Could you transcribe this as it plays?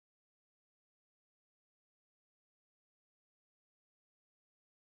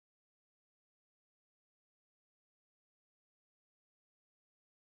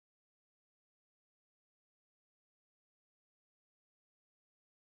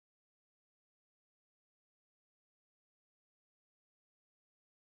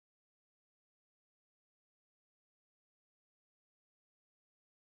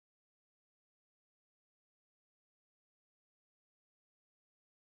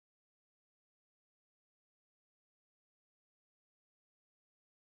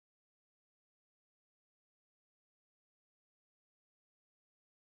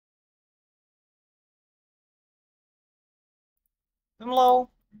I'm low.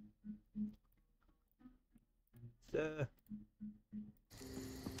 Uh,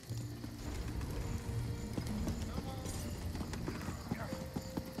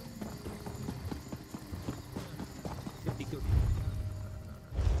 50 cookies.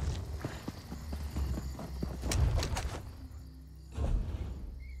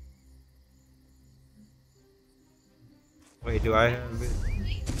 Wait, do I have it?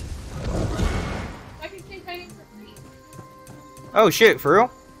 I can keep fighting for free. Oh shit, for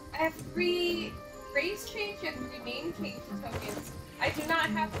real? I have 3 race change and 3 name change tokens. I do not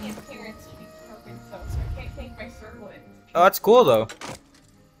have the appearance change tokens though, so I can't take my circlet. Oh, that's cool though.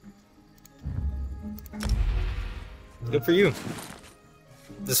 Good for you.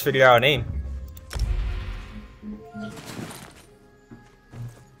 Just figured out a name.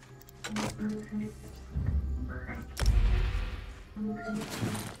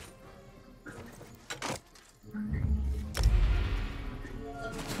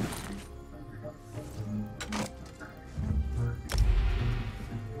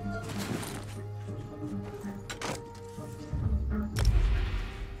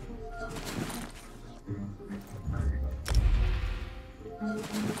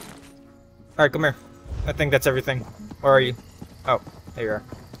 Alright, come here. I think that's everything. Where are you? Oh, there you are.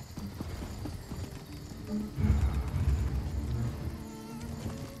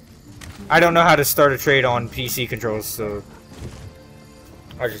 I don't know how to start a trade on PC controls, so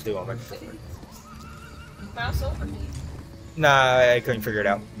I'll just do it on my phone. Mouse over me. Nah, I couldn't figure it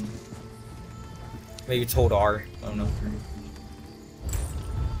out. Maybe it's hold R. I don't know.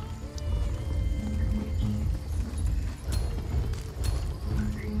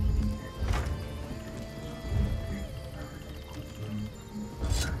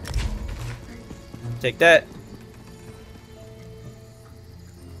 Take that.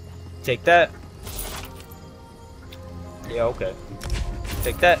 Take that. Yeah, okay.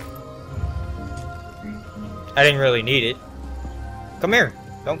 Take that. I didn't really need it. Come here.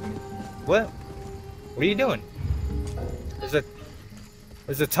 Don't. What? What are you doing?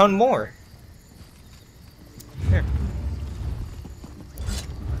 There's a ton more. Here.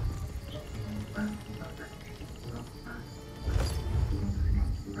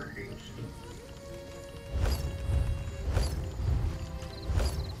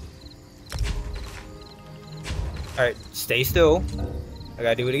 Alright, stay still. I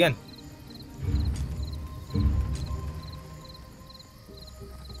gotta do it again.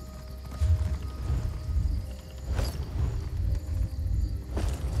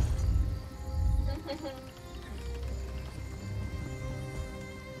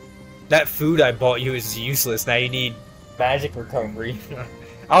 That food I bought you is useless. Now you need magic recovery.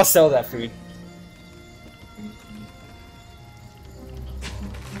 I'll sell that food.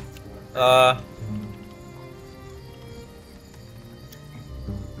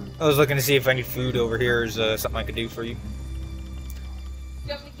 I was looking to see if any food over here is something I could do for you. You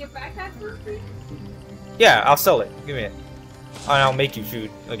want me to get back that food for you? Yeah, I'll sell it. Give me it. And I'll make you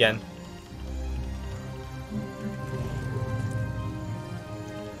food again.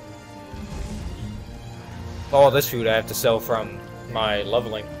 All this food I have to sell from my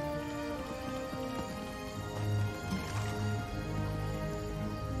leveling.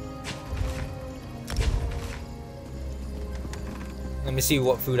 Let me see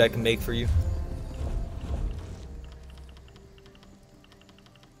what food I can make for you.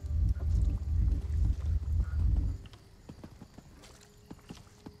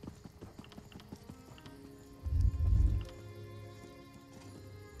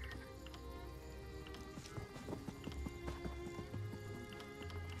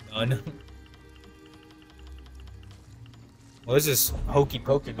 None. What is this hokey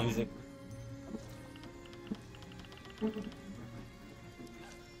pokey music?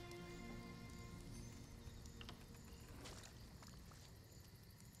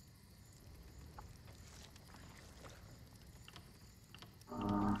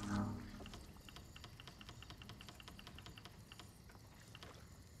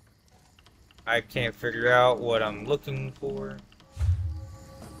 I can't figure out what I'm looking for.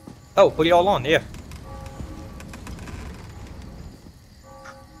 Oh, put it all on, yeah.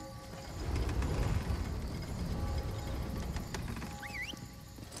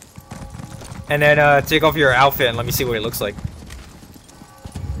 And then take off your outfit and let me see what it looks like.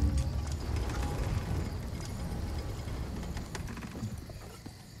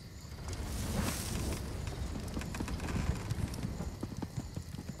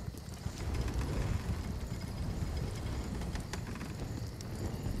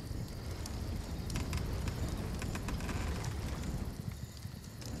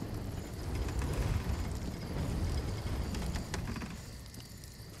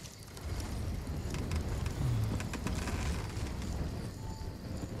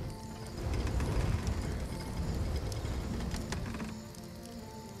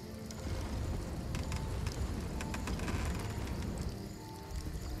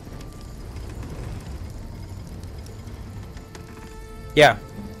 Yeah.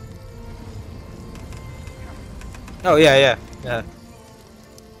 Oh yeah, yeah, yeah.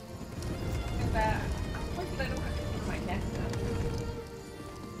 Is that? What did I don't have anything in my neck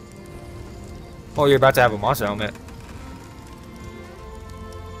though? Oh, you're about to have a monster helmet.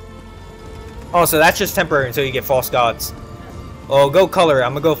 Oh, so that's just temporary until you get false gods. Oh, go color it.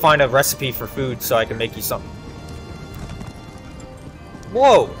 I'm gonna go find a recipe for food so I can make you something.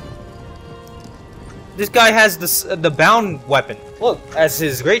 Whoa! This guy has this the bound weapon. Look, as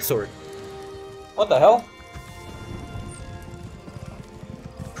his greatsword. What the hell?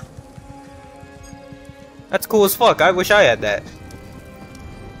 That's cool as fuck. I wish I had that.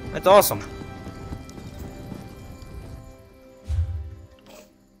 That's awesome.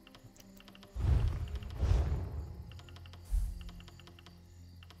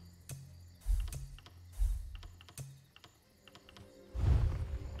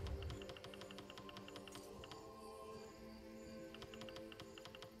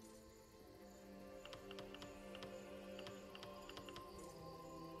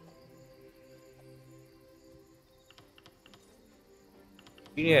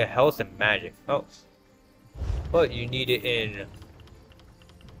 You need a health and magic. Oh. But you need it in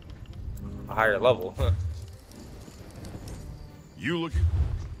a higher level. Huh. You look.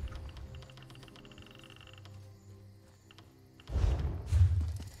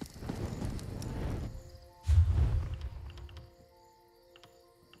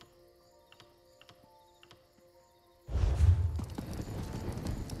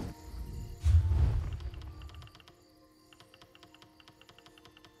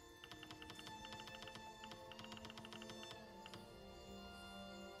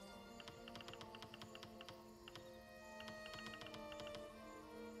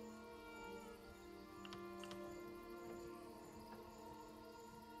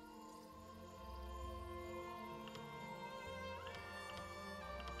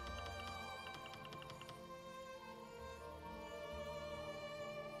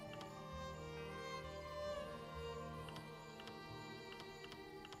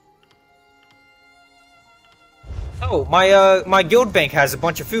 Oh, my guild bank has a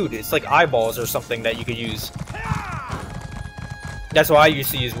bunch of food. It's like eyeballs or something that you could use. That's what I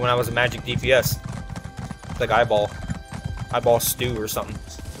used to use when I was a magic DPS. It's like eyeball stew or something.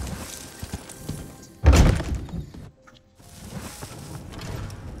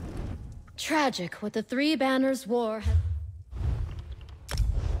 Tragic what the Three Banners War has...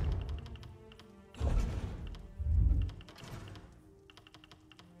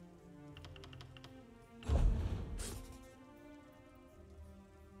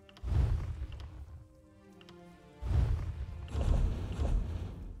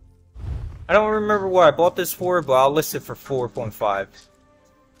 I don't remember what I bought this for, but I'll list it for 4.5.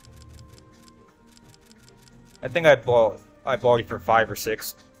 I think I bought it for 5 or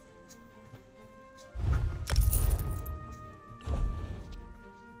 6.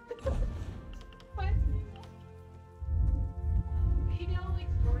 What? You know, like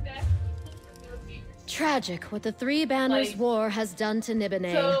DoorDash people for their Tragic what the Three Banners Like- War has done to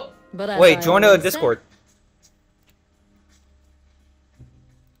Nibene. So- But as Wait, I join a always Discord.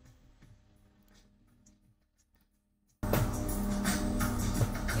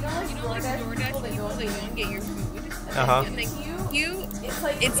 You know, like DoorDash people, they go and get your food. Uh-huh. And like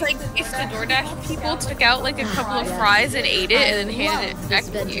it's like if the DoorDash people took out like a couple of fries and ate it and then handed it back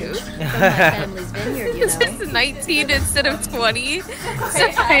to you. From my family's vineyard, you This know. is 19 instead of 20. So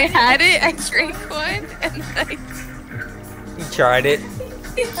I had it, I drank one, and like, You tried it.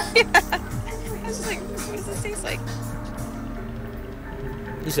 yeah. I was just like, what does this taste like?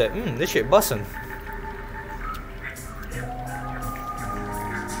 You said, this shit bussin'.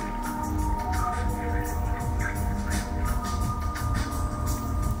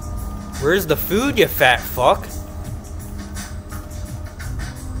 Where's the food, you fat fuck?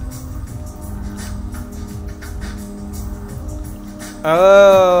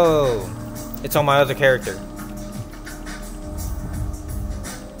 Oh, it's on my other character.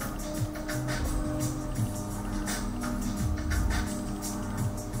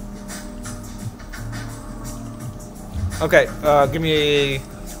 Okay, give me a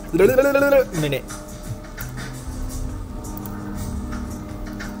minute.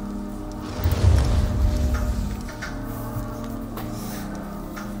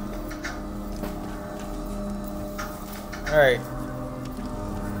 Alright.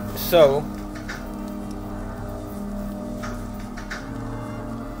 So.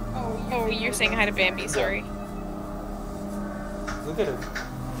 Oh, you're saying hi to Bambi, sorry. Look at her.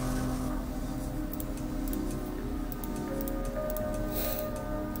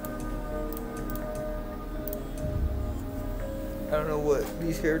 I don't know what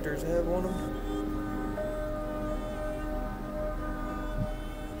these characters have on them.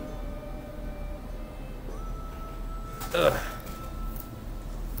 Ugh.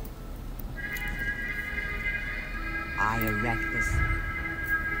 I erect this.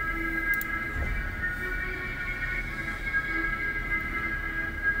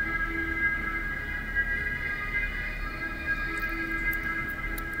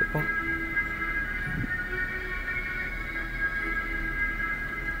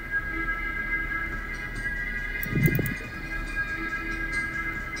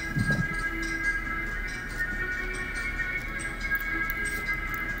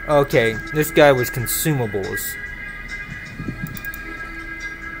 Okay, this guy was consumables.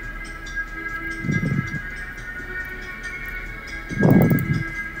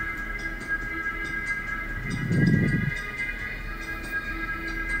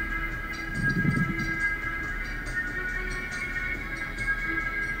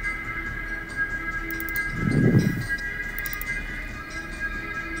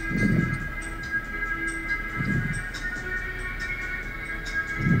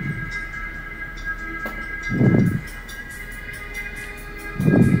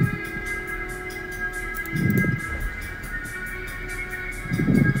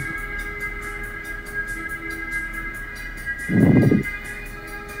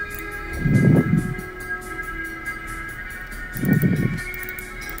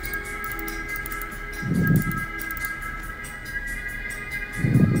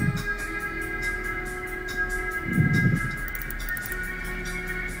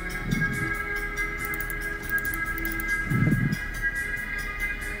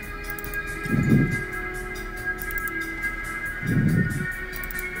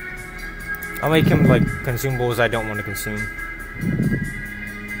 I'll make him like consumables I don't want to consume.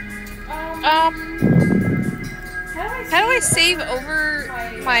 How do I save over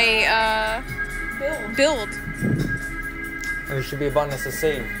my build? There should be a button that says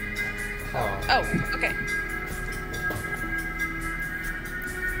save. Oh, okay.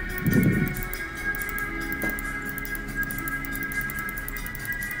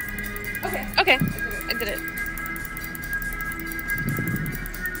 Okay, I did it.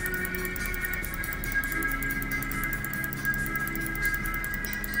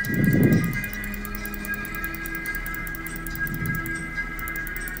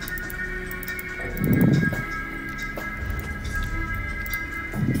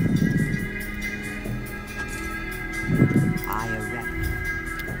 I erect.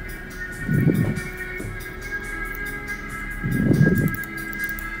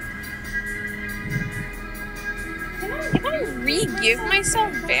 Can I re-give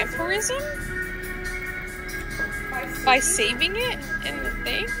myself vampirism? By saving it in the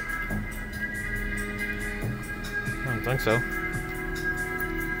thing? I don't think so.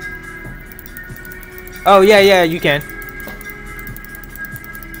 Oh, yeah, you can.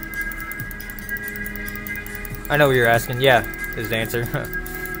 I know what you're asking. Yeah, is the answer.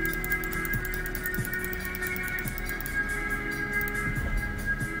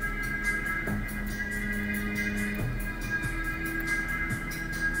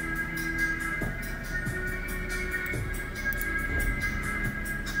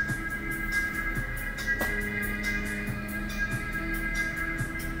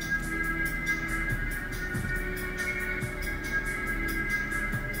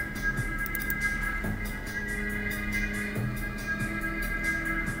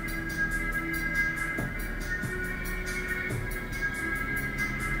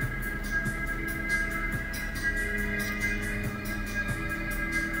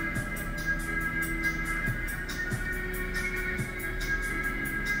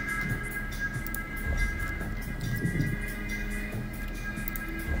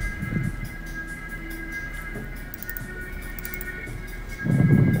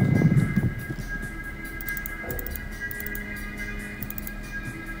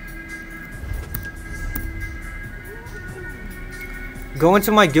 Go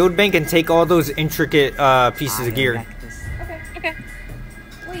into my guild bank and take all those intricate pieces of gear. Okay.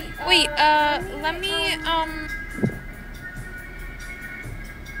 Wait, let me,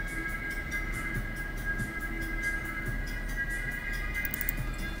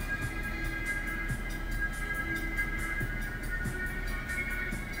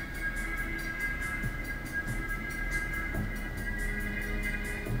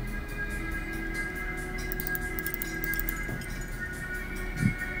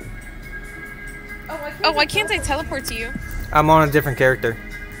 oh, why can't I teleport to you? I'm on a different character.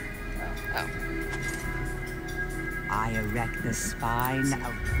 Oh. I erect the spine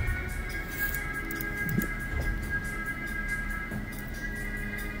out.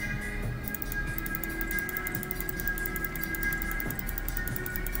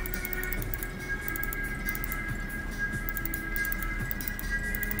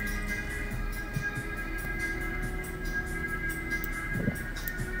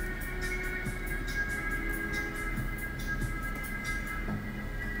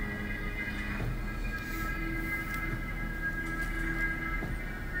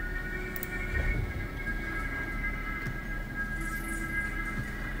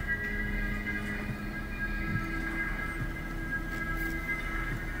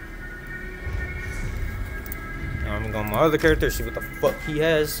 my other character, see what the fuck he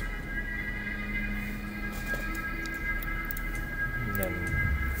has. And then,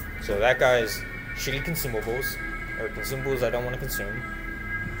 so that guy's shitty consumables, or consumables I don't want to consume.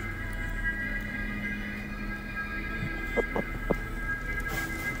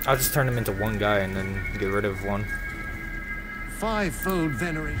 I'll just turn him into one guy and then get rid of one. Fivefold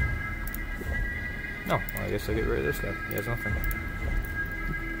veneration. No, well, I guess I'll get rid of this guy. He has nothing.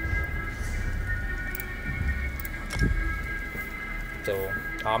 So,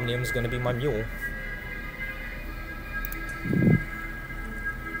 Omnium's gonna be my mule.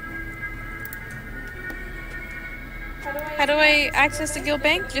 How do I access the guild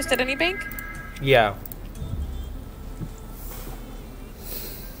bank? Just at any bank? Yeah.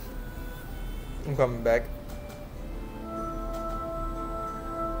 I'm coming back.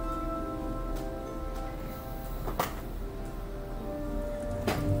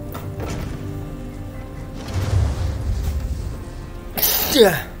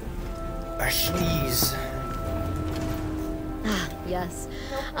 I sneeze. Ah, yes.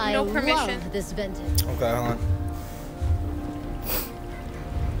 I No permission. love this vintage. Okay, hold on.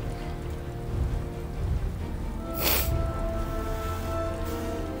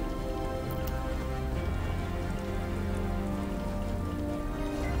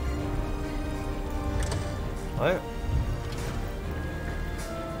 What?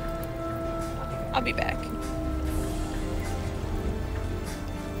 I'll be back.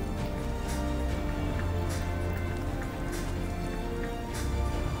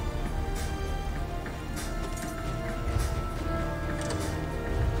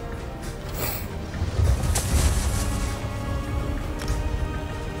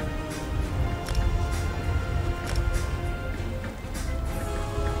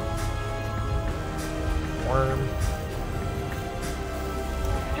 Worm.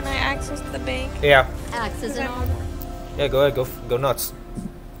 Can I access the bank? Yeah. Axes and armor. Yeah, go ahead. Go nuts.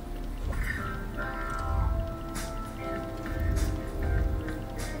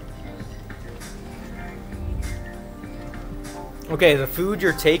 Okay, the food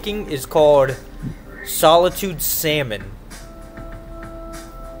you're taking is called Solitude Salmon.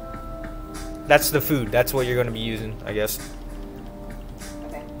 That's the food. That's what you're going to be using, I guess.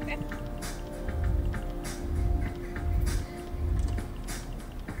 Okay.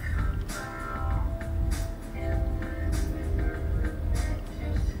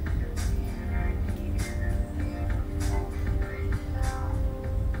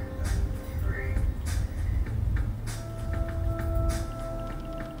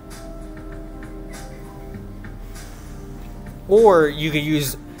 Or you could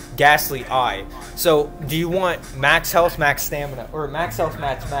use Ghastly Eye. So, do you want max health, max stamina, or max health,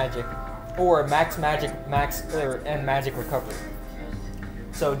 max magic, or max magic, and magic recovery?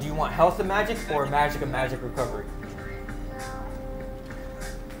 So, do you want health and magic, or magic and magic recovery?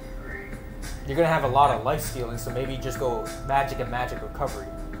 You're gonna have a lot of life stealing, so maybe just go magic and magic recovery.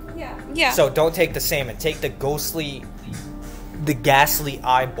 Yeah. Yeah. So, don't take the salmon. Take the Ghastly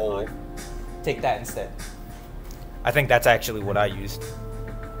Eye bowl. Take that instead. I think that's actually what I used.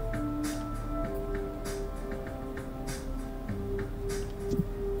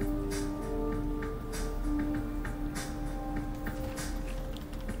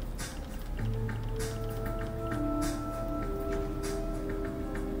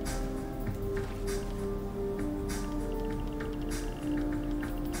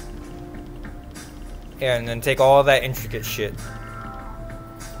 Yeah, and then take all that intricate shit.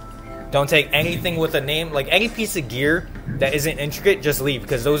 Don't take anything with a name, like any piece of gear that isn't intricate, just leave,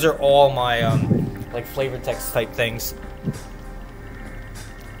 because those are all my, like flavor text type things.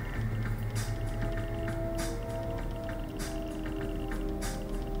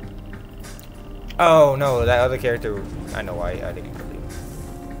 Oh no, that other character, I know why I didn't believe.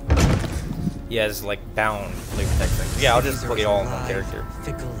 He has like bound flavor text things. Yeah, I'll just put it all in one character.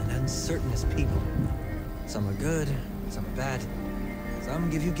 Fickle and uncertain as people. Some are good, some are bad. Some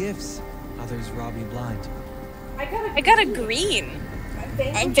give you gifts, others rob you blind. I got a green.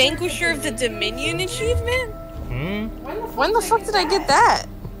 A Vanquisher of the Dominion achievement? Hmm? When the fuck did I get that?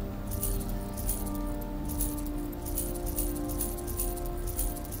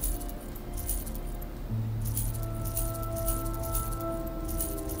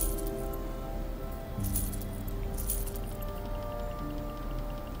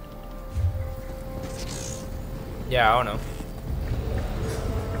 Yeah, I don't know.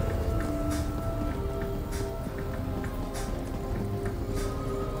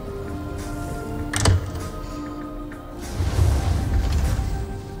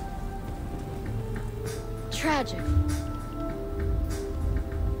 Tragic.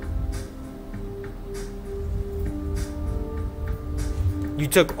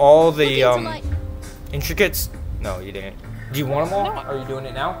 took all the Looking to my- intricates? No, you didn't. Do you want them all? No. Are you doing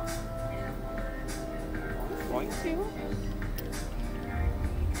it now? Going to.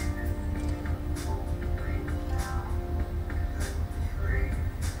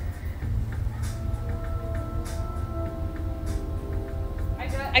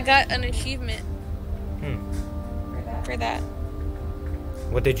 I got an achievement for that.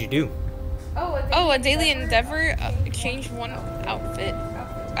 What did you do? Oh, A daily endeavor. Exchange one outfit.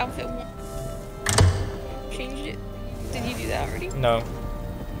 Outfit one. Changed it. Did you do that already? No.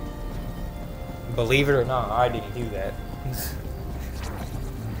 Believe it or not, I didn't do that.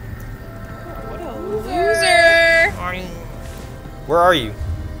 What a loser! Where are you?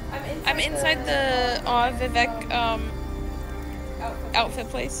 I'm inside the Vivek outfit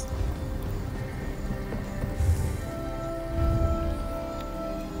place.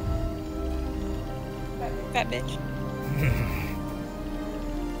 That bitch.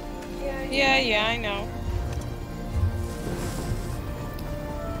 Yeah, I know.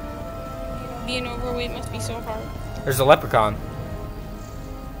 Being overweight must be so hard. There's a leprechaun.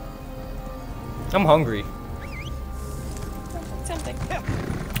 I'm hungry. Something.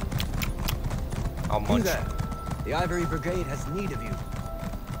 I'll Do munch. that. The Ivory Brigade has need of you.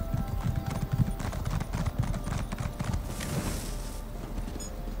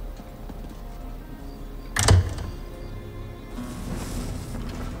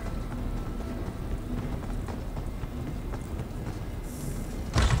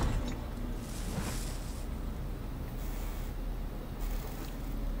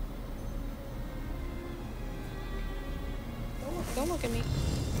 Don't look at me.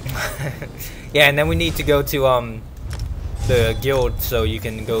 Yeah, and then we need to go to the guild so you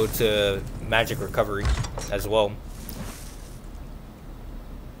can go to magic recovery as well.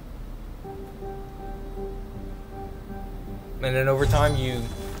 And then over time you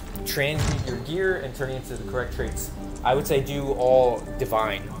transmute your gear and turn it into the correct traits. I would say do all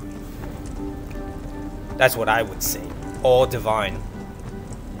divine. That's what I would say. All divine.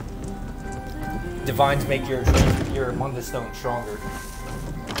 Divines make your Munda Stone stronger.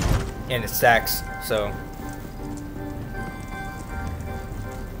 And it stacks, so.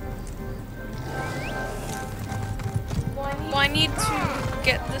 Well, I need to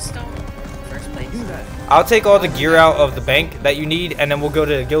get the stone in the first place. Do that. I'll take all the gear out of the bank that you need, and then we'll go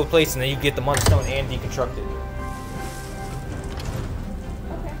to the guild place, and then you get the Munda Stone and deconstruct it.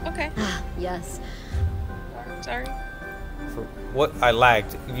 Okay. Ah, yes. Sorry. For what? I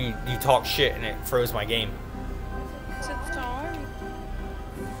lagged. You talked shit, and it froze my game. Said sorry.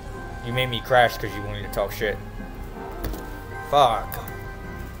 You made me crash because you wanted to talk shit. Fuck.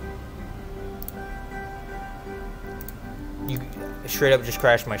 You straight up just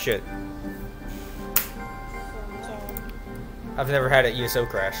crashed my shit. Sorry. I've never had an ESO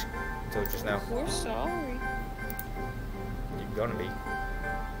crash until just now. We're sorry. You're gonna be.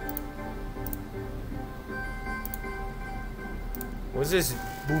 What's this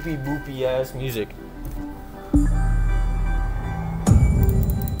boopy boopy ass music?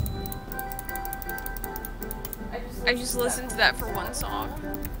 I just listened to that for one song.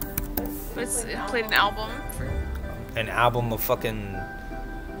 But it played an album for. An album of fucking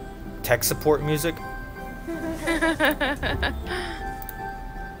tech support music?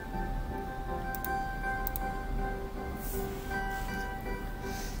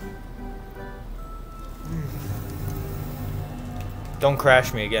 Don't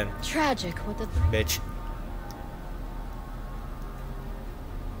crash me again, Tragic what the bitch.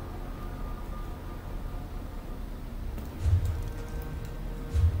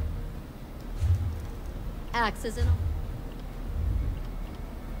 axe isn't.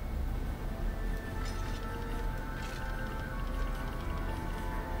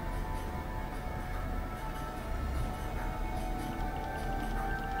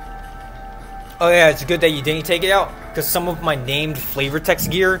 Oh yeah, it's good that you didn't take it out, because some of my named flavor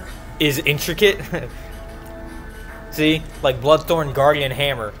text gear is intricate. See? Like Bloodthorn Guardian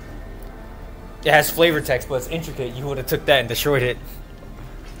Hammer. It has flavor text, but it's intricate. You would have took that and destroyed it.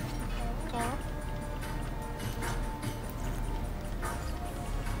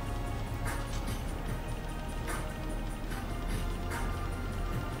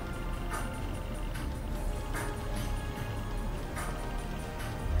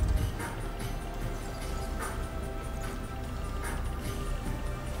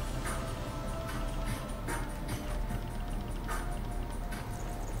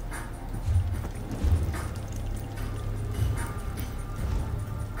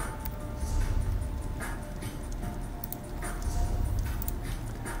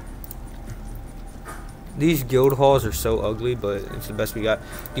 These guild halls are so ugly, but it's the best we got.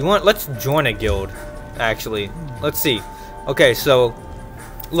 Do you want? Let's join a guild. Actually, let's see. Okay, so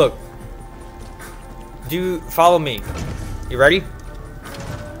look. Follow me. You ready?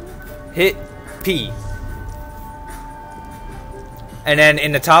 Hit P. And then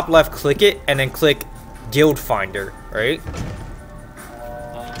in the top left, click it, and then click Guild Finder, right?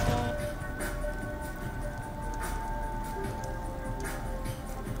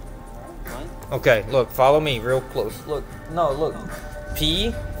 Okay, look, follow me real close. Look, no, look.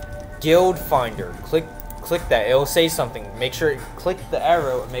 P, Guild Finder. Click that. It'll say something. Make sure click the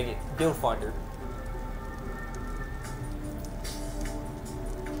arrow and make it Guild Finder.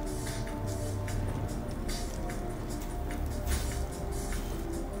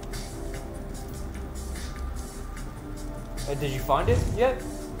 Did you find it yet?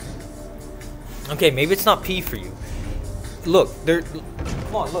 Okay, maybe it's not P for you. Look,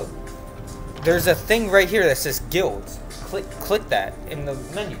 come on, look. There's a thing right here that says guilds. Click that in the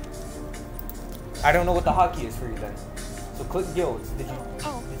menu. I don't know what the hotkey is for you then. So click guilds. Did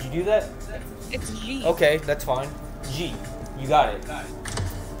you do that? It's G. Okay, that's fine. G. You got it.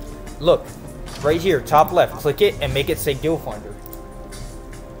 Look, right here, top left. Click it and make it say Guild Finder.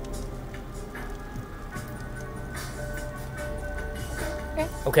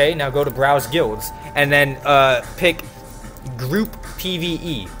 Okay, now go to Browse Guilds, and then pick Group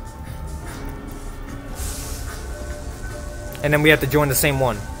PvE. And then we have to join the same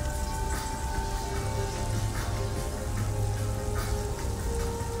one.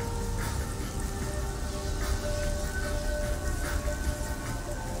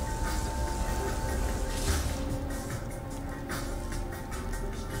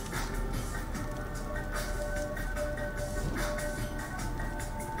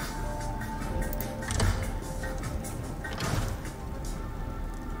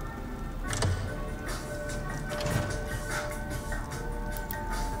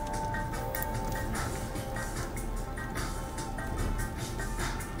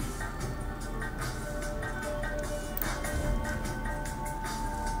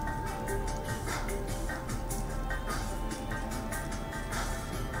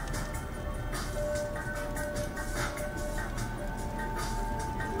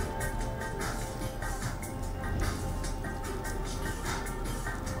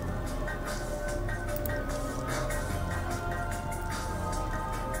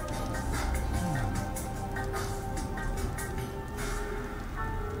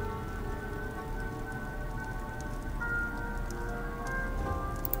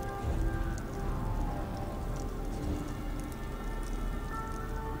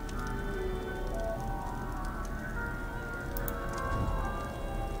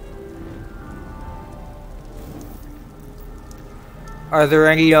 Are there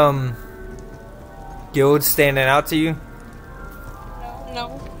any guilds standing out to you?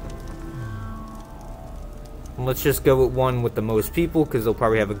 No. Let's just go with one with the most people, because they'll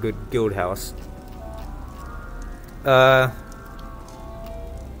probably have a good guild house. Hey,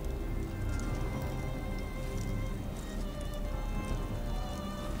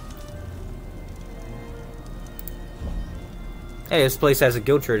 this place has a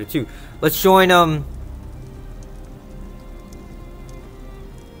guild trader too. Let's join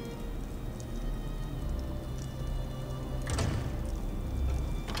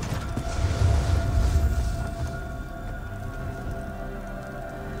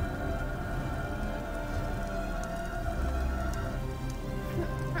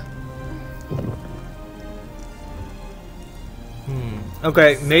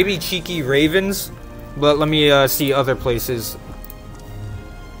Okay, maybe Cheeky Ravens, but let me see other places.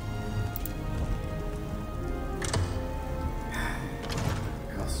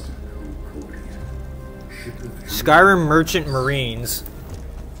 Skyrim Merchant Marines,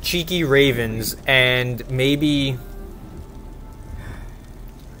 Cheeky Ravens, and maybe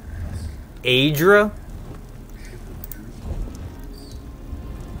Adra?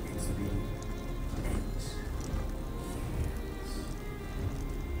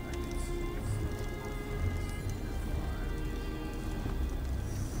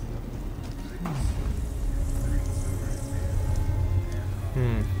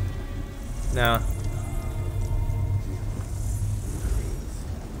 No.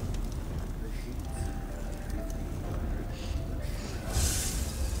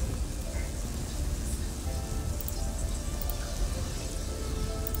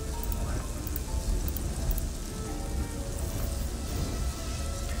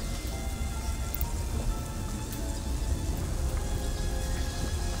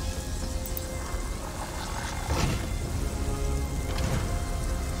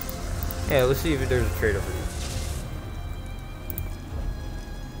 Yeah, let's see if there's a trader for you.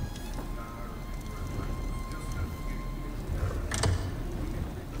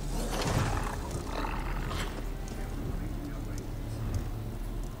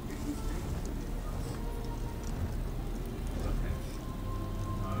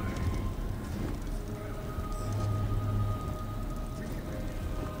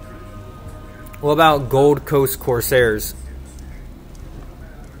 What about Gold Coast Corsairs?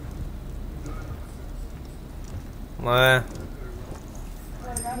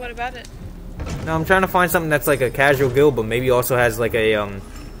 What about it? No, I'm trying to find something that's like a casual guild, but maybe also has like a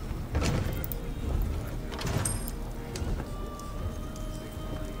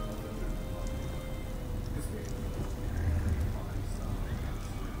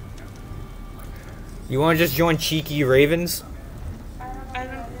You want to just join Cheeky Ravens? I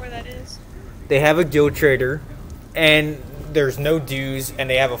don't know where that is. They have a guild trader, and there's no dues, and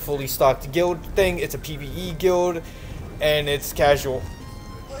they have a fully stocked guild thing. It's a PvE guild, and it's casual.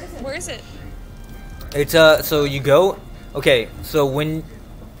 Where is it? It's so you go, okay, so when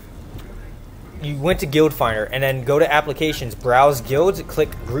you went to Guild Finder, and then go to Applications, Browse Guilds,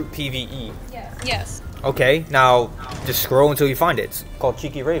 click Group PvE. Yes. Okay, now just scroll until you find it. It's called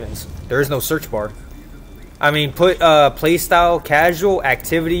Cheeky Ravens. There is no search bar. I mean, put playstyle, casual,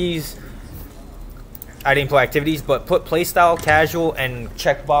 activities. I didn't put activities, but put playstyle, casual, and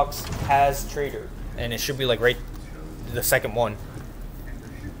checkbox has trader, and it should be like right the second one.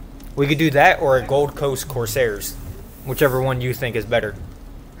 We could do that or a Gold Coast Corsairs, whichever one you think is better.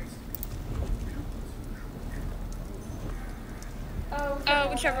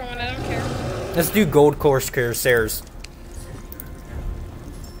 Whichever one, I don't care. Let's do Gold Coast Corsairs.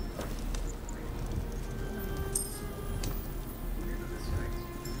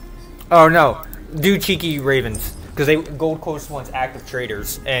 Oh no, do Cheeky Ravens, because they Gold Coast wants active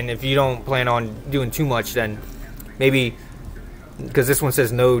traders, and if you don't plan on doing too much, then maybe, because this one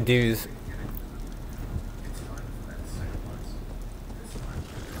says no dues.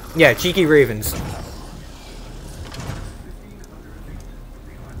 Yeah, Cheeky Ravens.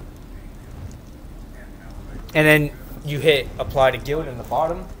 And then you hit apply to guild in the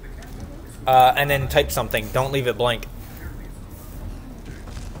bottom, and then type something. Don't leave it blank.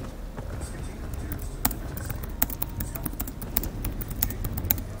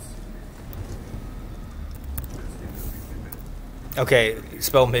 Okay,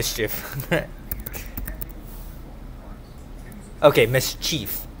 spell mischief. Okay,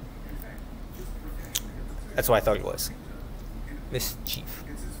 mischief. That's what I thought it was. Mischief.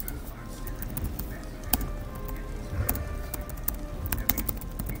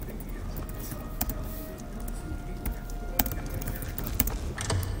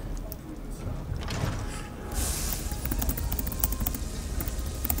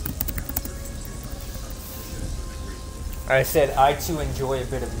 I said I too enjoy a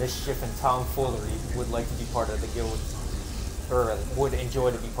bit of mischief and tomfoolery. Would like to be part of the guild, or would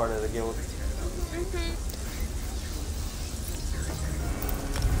enjoy to be part of the guild.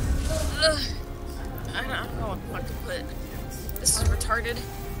 I don't know what to put. This is retarded.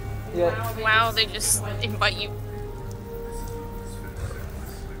 Yeah. Wow, they just invite you.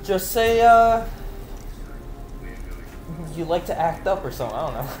 Just say you like to act up or something. I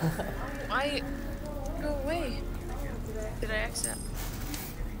don't know. Why? Go away. Did I accept?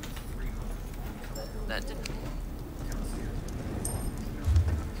 That didn't.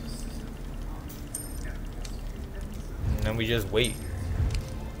 And then we just wait.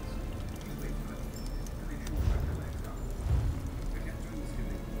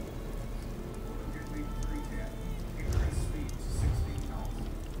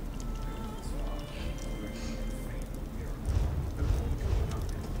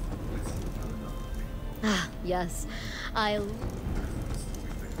 Ah, yes. I'll...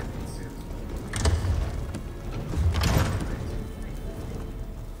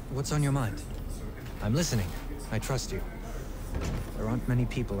 What's on your mind? I'm listening. I trust you. There aren't many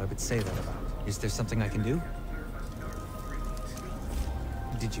people I would say that about. Is there something I can do?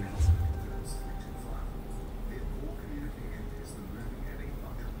 Did you meet?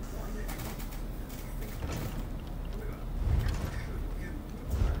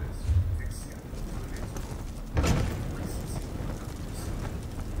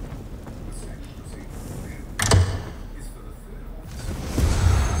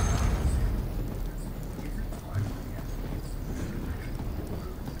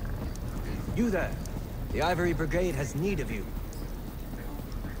 You there. The Ivory Brigade has need of you.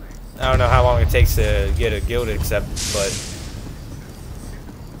 I don't know how long it takes to get a guild accepted, but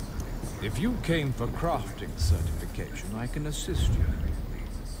If you came for crafting certification, I can assist you.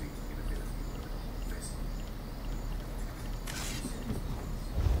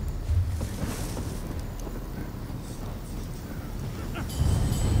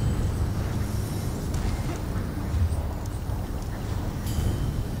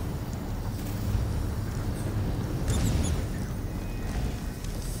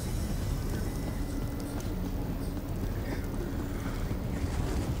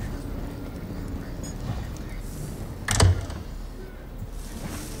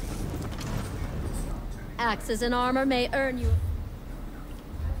 axes and armor may earn you.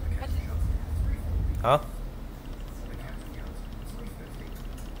 Huh?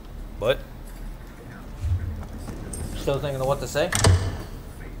 What? Still thinking of what to say?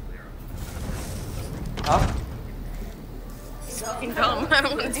 Huh? It's fucking dumb. I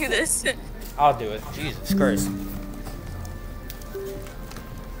don't want to do this. I'll do it. Jesus Christ.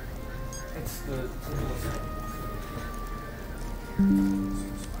 It's the...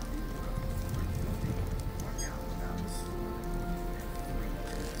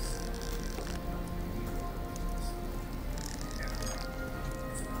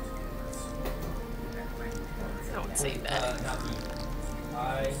 Don't say that. Not me.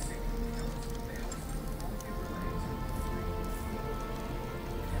 I...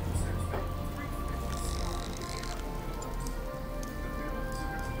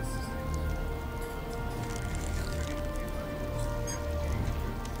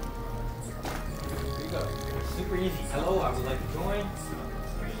 Super easy. Hello, I would like to join.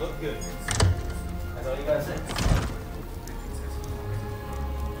 You look good. That's all you gotta say.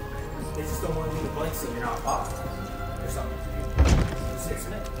 They just don't want to leave a blank so you're not bot or something. 6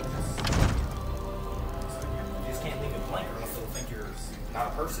 minutes. You just can't leave it blank or else they'll think you're not a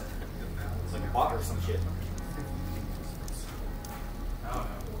person. Like a bot or some shit. I don't know.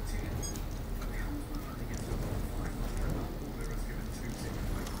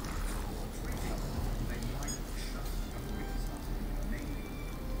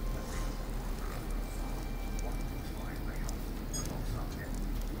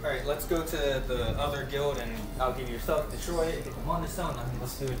 Alright, let's go to the other guild and I'll give you your stuff, destroy it, get the Wonder Stone, and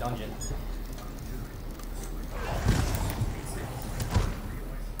let's do a dungeon.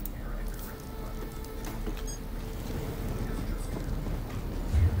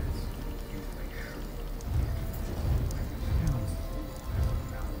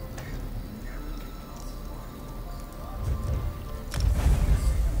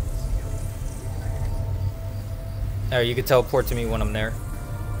 Alright, you can teleport to me when I'm there.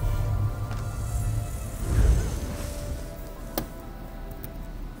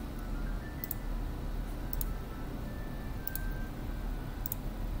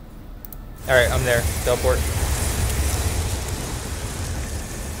 Alright, I'm there. Teleport.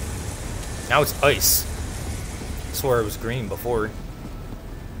 Now it's ice. I swore it was green before.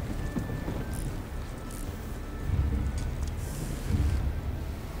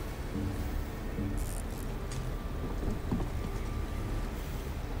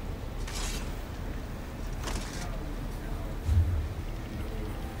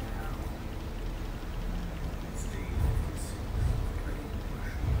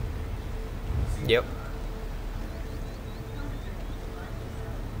 Yep.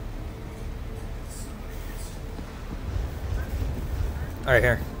 Alright,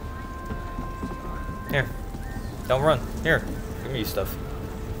 here. Here. Don't run. Here. Give me your stuff.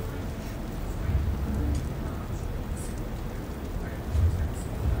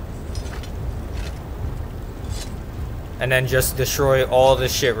 And then just destroy all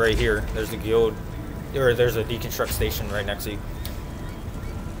this shit right here. There's a guild, or there's a deconstruct station right next to you.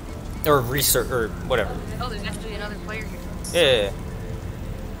 Or research, or whatever. Oh, there's actually another player here. Yeah.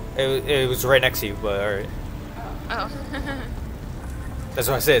 It was right next to you, but alright. Oh. That's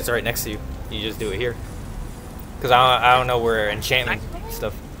what I said, it's right next to you. You just do it here. Because I don't know where enchantment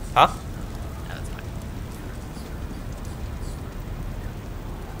stuff. Huh? Oh, that's fine.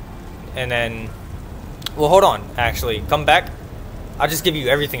 And then... Well, hold on, actually. Come back. I'll just give you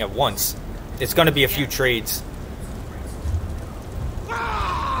everything at once. It's going to be a few trades.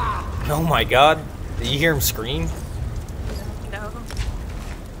 Oh my god. Did you hear him scream? No.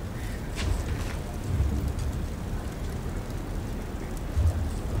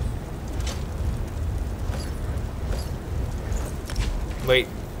 Wait.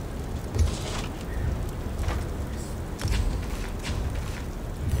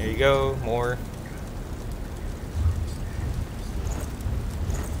 There you go. More.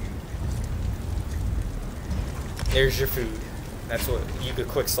 There's your food. That's what you could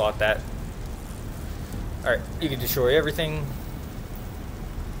quick slot that. Alright, you can destroy everything.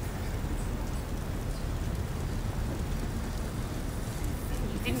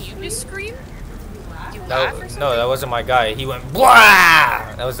 Didn't you just scream? Did you No, laugh or something? no, that wasn't my guy. He went blah.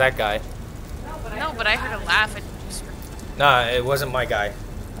 That was that guy. No, but I heard a laugh and you screamed. Nah, it wasn't my guy.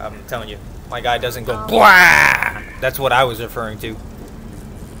 I'm telling you, my guy doesn't go blah. That's what I was referring to.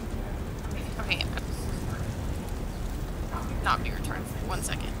 Okay. Not be returned for 1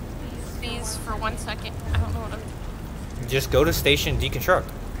 second. Please, for 1 second. I don't know what I'm doing. Just go to station deconstruct.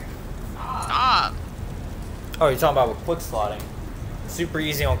 Stop. Oh, you're talking about with quick slotting. Super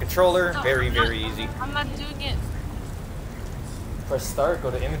easy on controller. No, Very, I'm not- very easy. I'm not doing it. Press start, go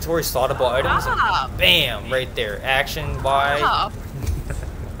to inventory, slottable items, Stop. and bam, right there. Action, buy, Stop.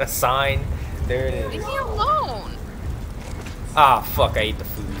 assign. There it Leave is. me alone. Ah, fuck, I ate the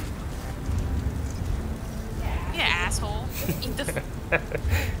food. Yeah, asshole. Eat the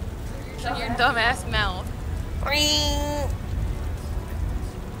shut your dumb ass mouth. Okay,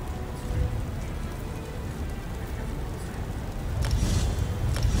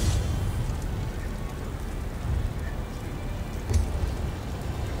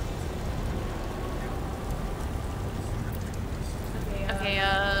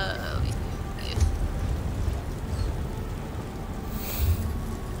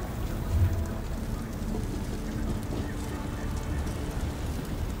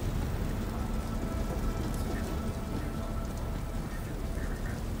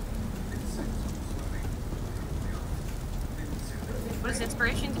 what is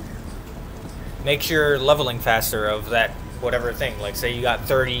inspiration? Makes your leveling faster of that whatever thing. Like, say you got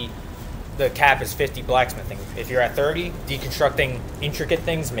 30, the cap is 50 blacksmithing. If you're at 30, deconstructing intricate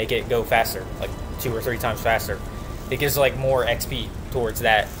things make it go faster, like 2 or 3 times faster. It gives like more XP towards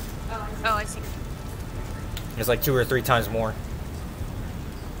that. Oh, I see. It's like 2 or 3 times more.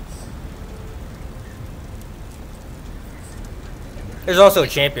 There's also a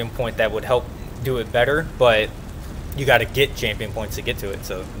champion point that would help do it better, but you got to get champion points to get to it,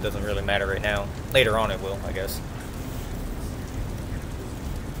 so it doesn't really matter right now. Later on it will, I guess.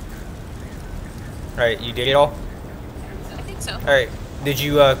 Alright, you did it all? I think so. Alright, did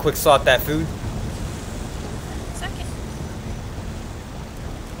you quick slot that food? Second.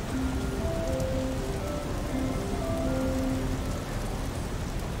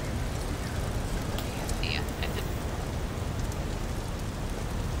 Yeah, I did.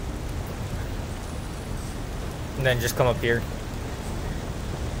 And then just come up here.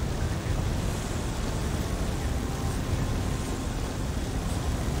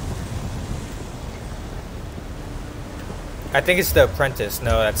 I think it's the apprentice.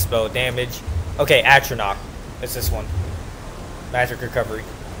 No, that's spell damage. Okay, Atronach. It's this one. Magic recovery.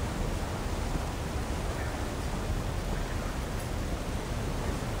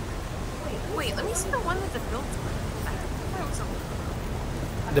 Wait, let me see the one with the built one. I thought it was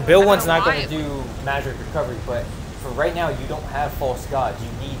a- The bill I one's don't know not going to why. do magic recovery, but for right now you don't have false gods.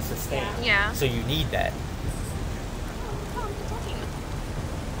 You need sustain. Yeah. So you need that. Oh, I'm talking.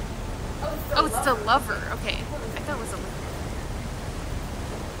 Oh, it's the lover. Okay. I thought it was a lover.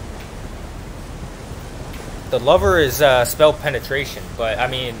 The lover is spell penetration, but I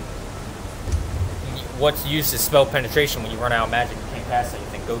mean, what's used is spell penetration when you run out of magic. You can't cast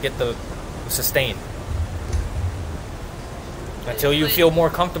anything. Go get the sustain. Until you feel more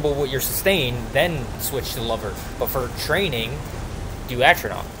comfortable with your sustain, then switch to lover. But for training, do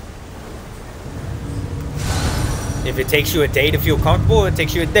Atronach. If it takes you a day to feel comfortable, it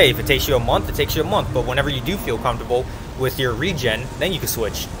takes you a day. If it takes you a month, it takes you a month. But whenever you do feel comfortable with your regen, then you can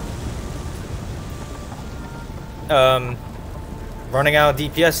switch. Running out of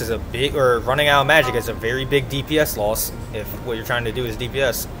DPS is a big, or running out of magic is a very big DPS loss if what you're trying to do is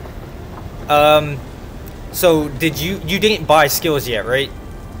DPS. So did you didn't buy skills yet, right?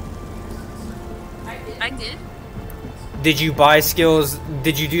 I did. Did you buy skills?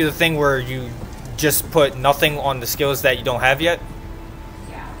 Did you do the thing where you just put nothing on the skills that you don't have yet?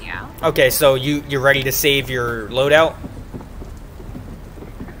 Yeah. Okay, so you're ready to save your loadout?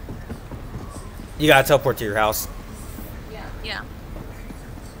 You gotta teleport to your house. Yeah.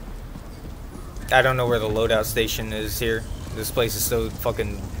 I don't know where the loadout station is here. This place is so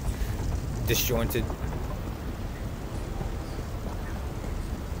fucking disjointed.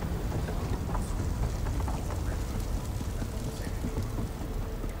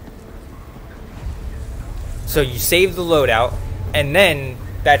 So you save the loadout, and then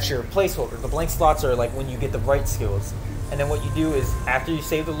that's your placeholder. The blank slots are like when you get the right skills. And then what you do is, after you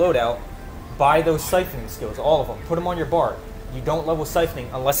save the loadout, buy those siphoning skills, all of them. Put them on your bar. You don't level siphoning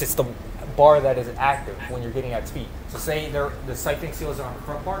unless it's the bar that is active when you're getting at speed. So say the siphoning skills are on the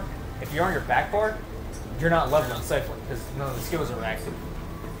front bar. If you're on your back bar, you're not leveling siphoning because none of the skills are active.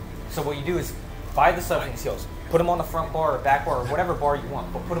 So what you do is buy the siphoning skills. Put them on the front bar or back bar or whatever bar you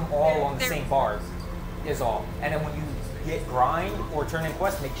want, but put them all on the same bar is all. And then when you get grind or turn in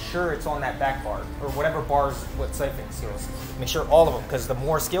quest, make sure it's on that back bar or whatever bars with siphoning skills. Make sure all of them, because the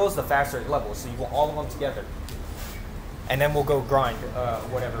more skills, the faster it levels. So you want all of them together. And then we'll go grind,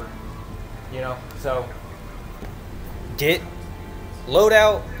 whatever, you know. So get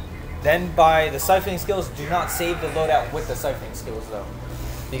loadout, then buy the siphoning skills. Do not save the loadout with the siphoning skills though,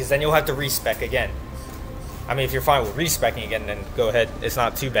 because then you'll have to respec again. I mean, if you're fine with respeccing again, then go ahead. It's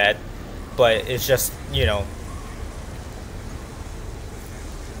not too bad. But it's just, you know.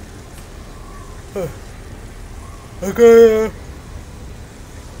 Okay.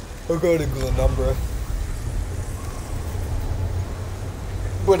 I got a good number.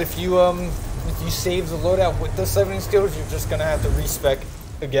 But if you save the loadout with the 70 skills, you're just gonna have to respec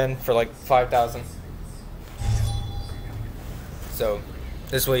again for like 5,000. So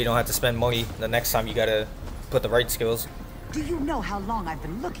this way you don't have to spend money the next time you gotta put the right skills. Do you know how long I've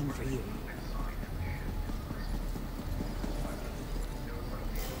been looking for you?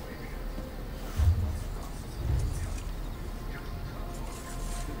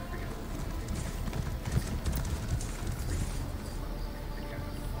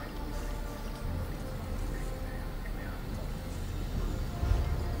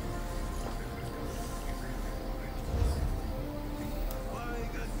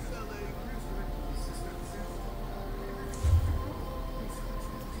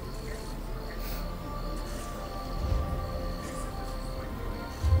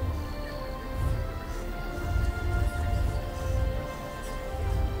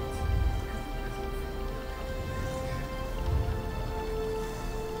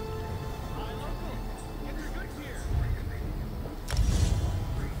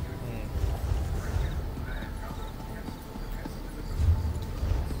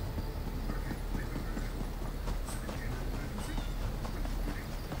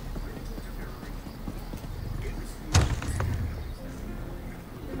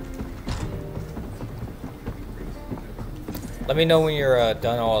 Let me know when you're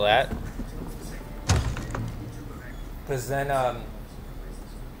done all that. Because then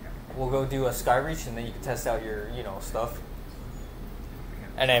we'll go do a Skyreach and then you can test out your, you know, stuff.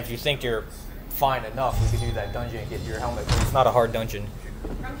 And then if you think you're fine enough, we can do that dungeon and get your helmet. But it's not a hard dungeon.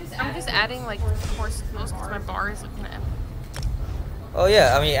 I'm just adding like more skills because my bar is looking at. Oh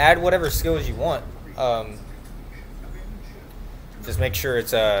yeah, I mean add whatever skills you want. Just make sure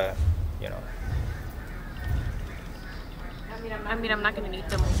it's you know. I mean, I'm not gonna need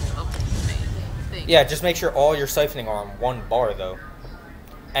them. Yeah, just make sure all your siphoning are on one bar though,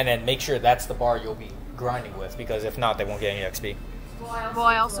 and then make sure that's the bar you'll be grinding with, because if not, they won't get any XP. Well,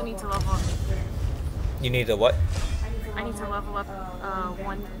 I also need to level up. You need to what? I need to level up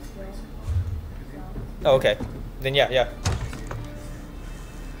 1. Oh, okay. Then yeah.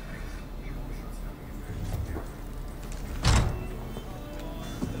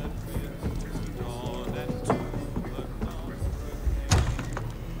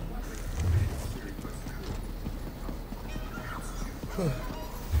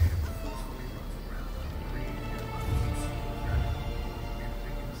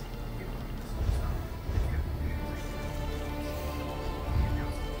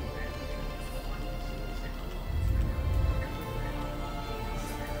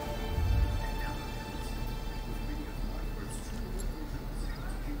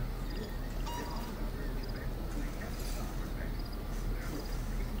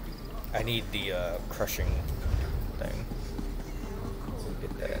 I need the crushing thing.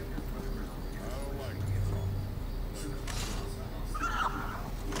 Get that.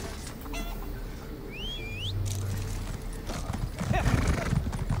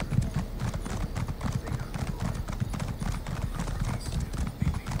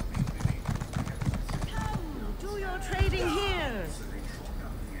 Do your trading here.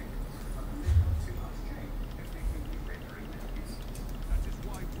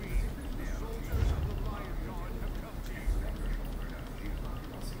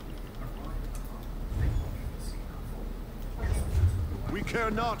 We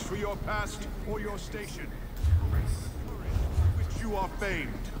care not for your past or your station, which you are famed.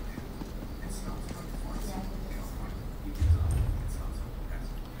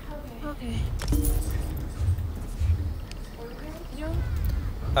 Okay.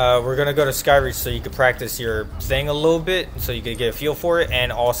 We're gonna go to Skyreach so you can practice your thing a little bit, so you can get a feel for it,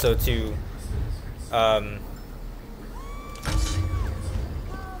 and also to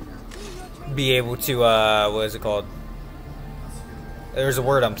be able to what is it called? There's a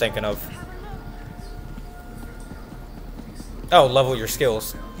word I'm thinking of. Oh, level your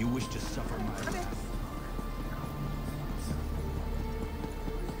skills. You wish to suffer my wrath.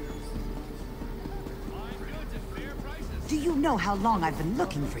 Do you know how long I've been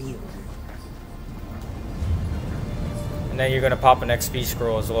looking for you? And then you're gonna pop an XP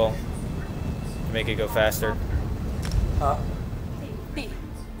scroll as well to make it go faster.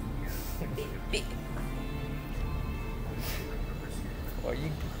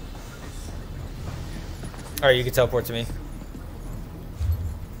 Alright, you can teleport to me.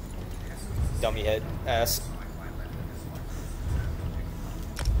 Dummy head ass.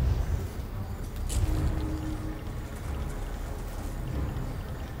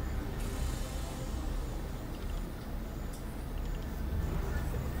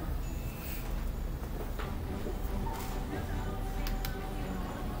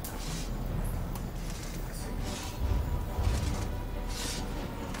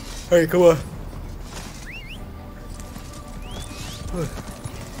 Alright, come on.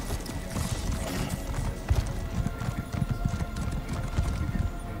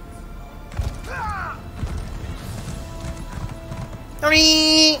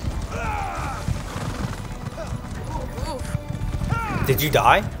 Did you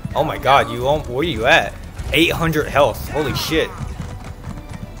die? Oh my god, you won't. Where are you at? 800 health. Holy shit.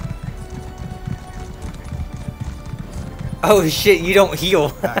 Oh shit, you don't heal.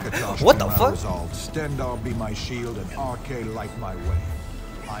 What the fuck? Resolved. Stendar be my shield and Arcade light my way.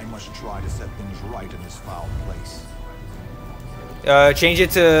 I must try to set things right in this foul place. Change it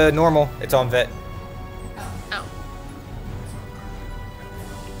to normal. It's on vet. Oh.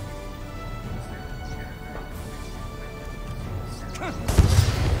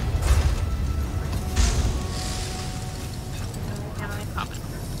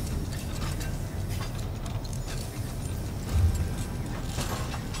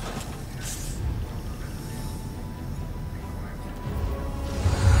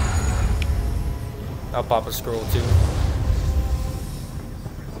 I'll pop a scroll too.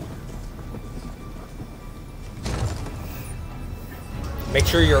 Make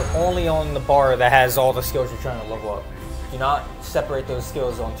sure you're only on the bar that has all the skills you're trying to level up. Do not separate those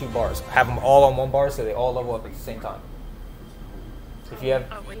skills on 2 bars. Have them all on 1 bar so they all level up at the same time. If you have,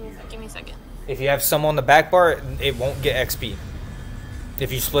 Oh, wait, give me a second. if you have some on the back bar, it won't get XP.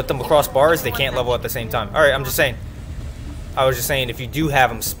 If you split them across bars, they can't level at the same time. All right, I'm just saying. I was just saying if you do have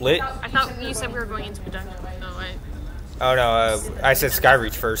them split. I thought you said we were going into a dungeon. No, Oh no, I said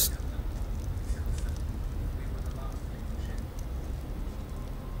Skyreach first.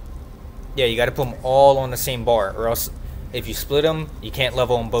 Yeah, you got to put them all on the same bar, or else if you split them, you can't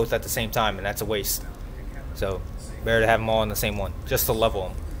level them both at the same time, and that's a waste. So, better to have them all on the same one, just to level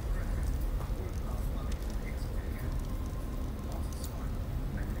them.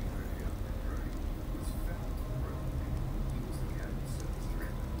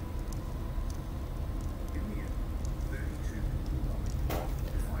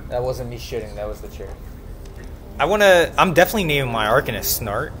 That wasn't me shitting, that was the chair. I'm definitely naming my Arcanist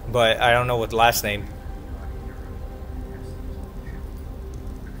Snart, but I don't know what the last name.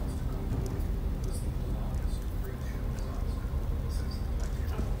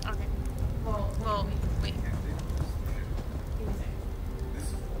 okay. Well, wait.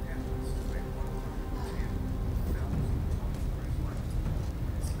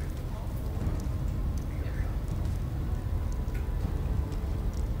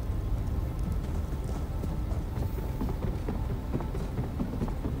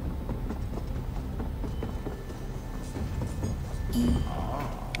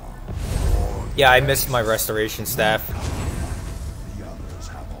 Yeah, I missed my restoration staff.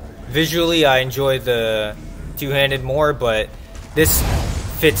 Visually, I enjoy the two-handed more, but this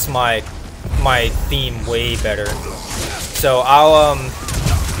fits my theme way better. So I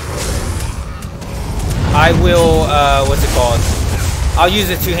will what's it called? I'll use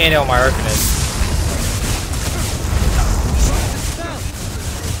the two-handed on my Arcanist.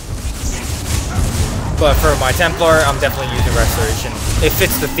 But for my Templar, I'm definitely using restoration. It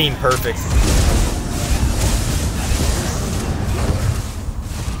fits the theme perfect.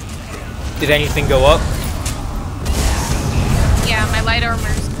 Did anything go up? Yeah, my light armor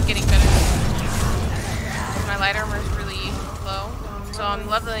is getting better. My light armor is really low, so I'm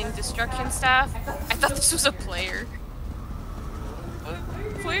leveling destruction staff. I thought this was a player.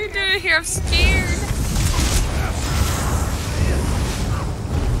 What player did it here? I'm scared.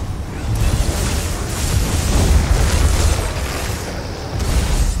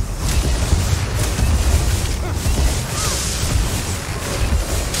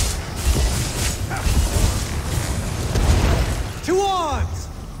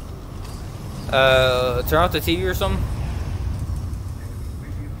 Turn off the TV or something?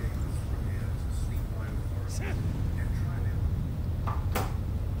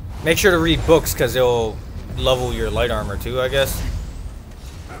 Make sure to read books, because it'll level your light armor too, I guess.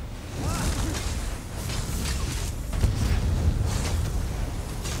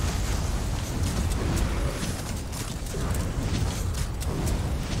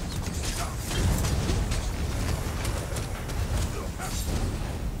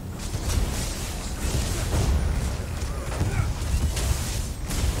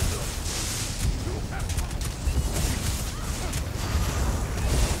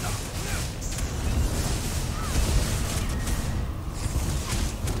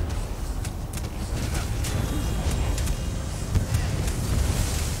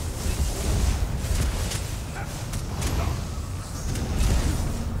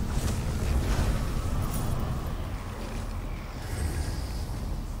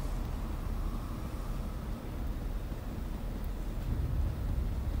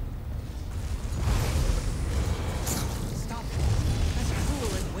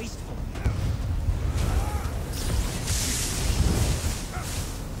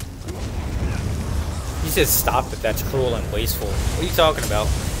 You said stop it. That's cruel and wasteful. What are you talking about?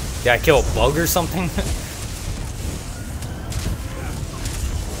 Did I kill a bug or something?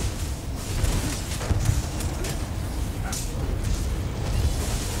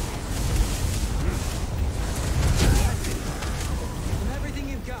 Everything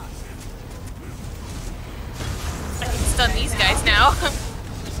you've got. I can stun these guys now.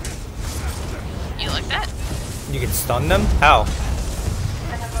 You like that? You can stun them? How?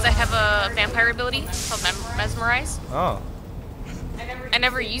 Because I have a vampire ability called Mesmerize. Oh. I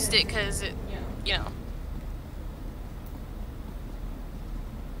never used it because it, you know.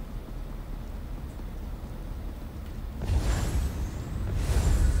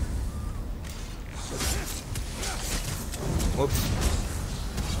 Whoops.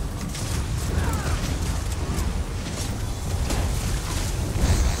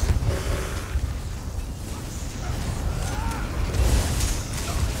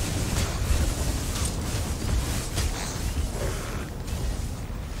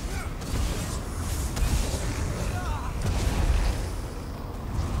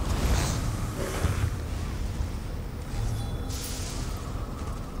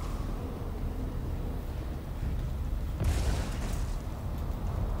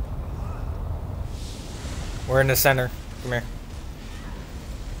 We're in the center. Come here.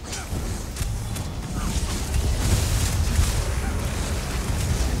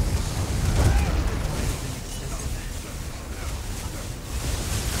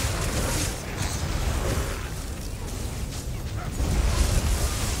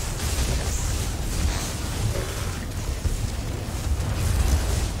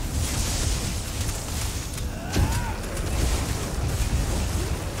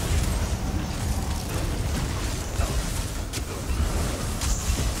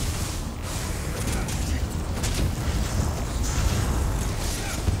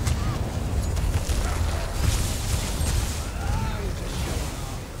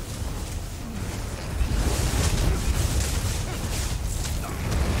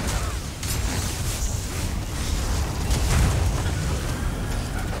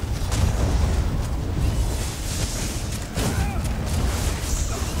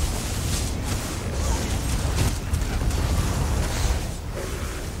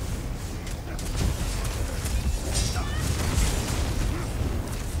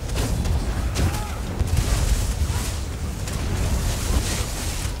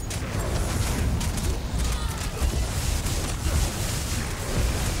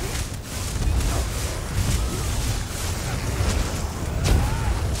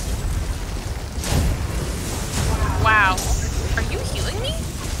 Wow. Are you healing me?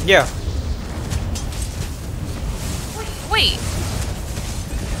 Yeah. Wait.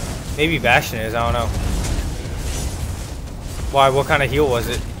 Maybe Bastion is. I don't know. Why? What kind of heal was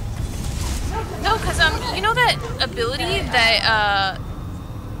it? No, because you know that ability that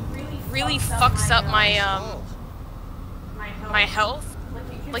really fucks up my health?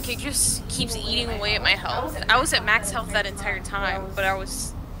 Like it just keeps eating away at my health. I was at max health that entire time, but I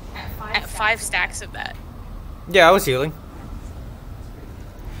was at 5 stacks of that. Yeah, I was healing.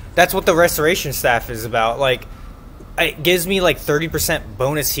 That's what the restoration staff is about. Like, it gives me like 30%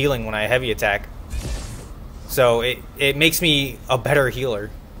 bonus healing when I heavy attack. So it makes me a better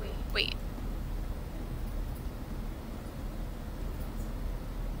healer. Wait.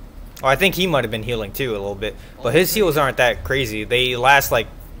 Well, I think he might have been healing too a little bit, but his heals aren't that crazy. They last like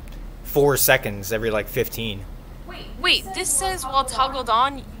 4 seconds every like 15. Wait, this says while toggled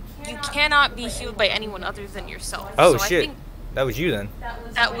on, you cannot be healed by anyone other than yourself. Oh so shit, I think that was you then.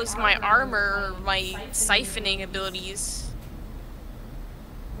 that was my armor, my siphoning abilities.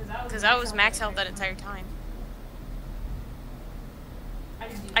 Because I was max health that entire time.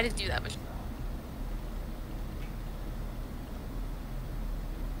 I didn't do that much.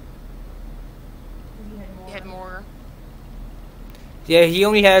 You had more. Yeah, he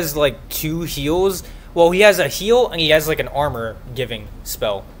only has like 2 heals. Well, he has a heal and he has like an armor giving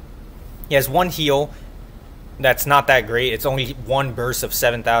spell. He has 1 heal that's not that great. It's only 1 burst of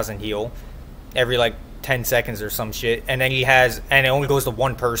 7,000 heal every like 10 seconds or some shit. And then he has, and it only goes to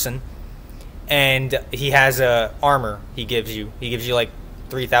 1 person. And he has a armor he gives you. He gives you like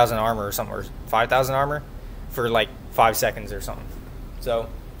 3,000 armor or something, or 5,000 armor for like 5 seconds or something. So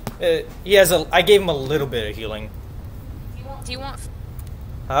he has a. I gave him a little bit of healing. Do you want?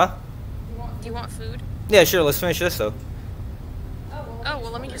 Huh? Do you want food? Yeah, sure. Let's finish this though. Oh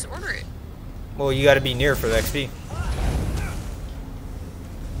well, let me just order it. Well, you got to be near for the XP.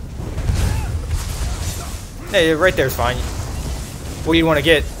 Hey, right there's fine. What do you want to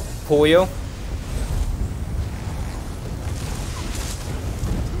get? Polio?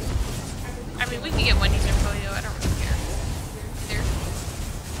 I mean, we can get Wendy's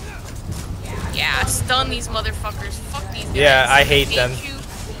stun these motherfuckers. Fuck these guys. Yeah, I hate them. You.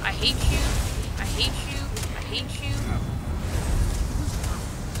 I hate you. I hate you. I hate you.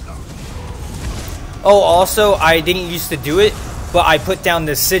 Oh, also, I didn't used to do it, but I put down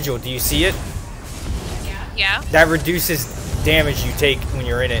this sigil. Do you see it? Yeah. That reduces damage you take when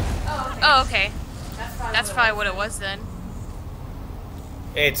you're in it. Oh, okay. That's probably what it was then.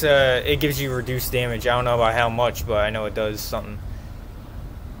 It's it gives you reduced damage. I don't know about how much, but I know it does something.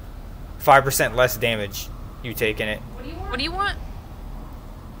 5% less damage you take in it. What do you want?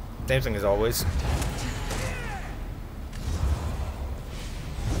 Same thing as always.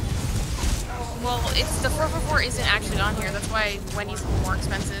 Well, it's the 444 isn't actually on here. That's why Wendy's more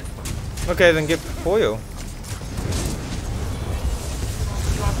expensive. Okay, then get Pollo. You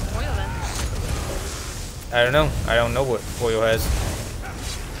want Pollo then? I don't know. I don't know what Pollo has.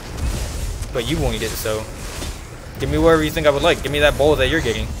 But you won't eat it, so... Give me whatever you think I would like. Give me that bowl that you're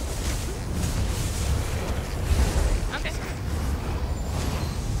getting. Okay.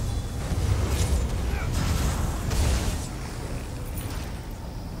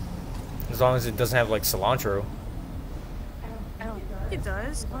 As long as it doesn't have, like, cilantro. I don't think it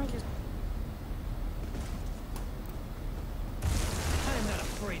does. I'm not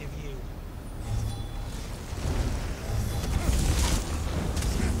afraid of you.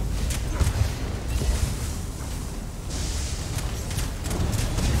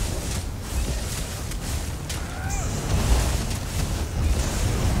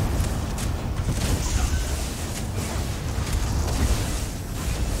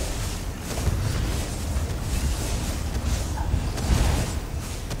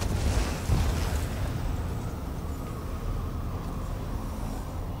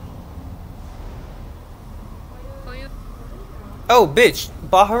 Oh, bitch!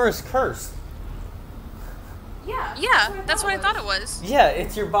 Bahara's curse. Yeah, that's what I thought it was. Yeah,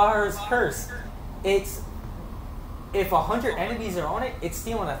 it's your Bahara's curse. It's... If 100 enemies are on it, it's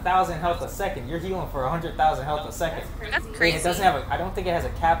stealing 1,000 health a second. You're healing for 100,000 health a second. That's And crazy. it doesn't have a... I don't think it has a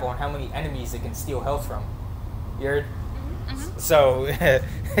cap on how many enemies it can steal health from. You heard? So,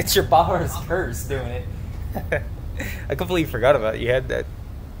 it's your Bahara's curse doing it. I completely forgot about it. You had that.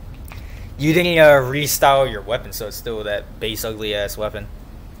 You didn't restyle your weapon, so it's still that base ugly ass weapon.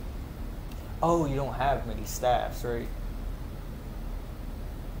 Oh, you don't have many staffs, right?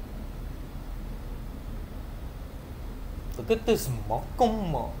 Look at this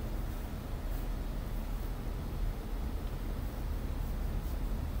Makoma.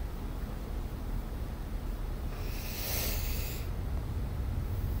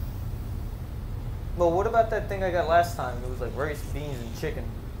 Well, what about that thing I got last time? It was like rice, beans, and chicken,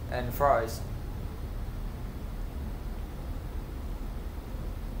 and fries.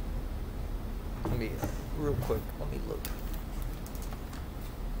 Let me, real quick, let me look.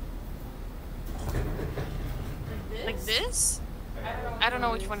 Like this? I don't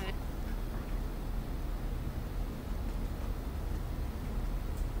know which one it is.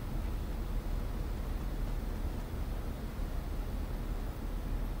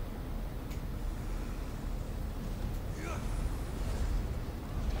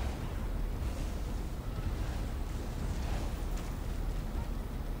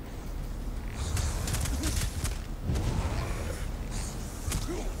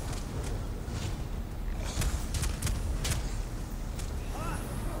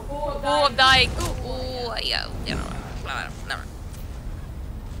 Oh, I'm dying. Oh, yeah. Never.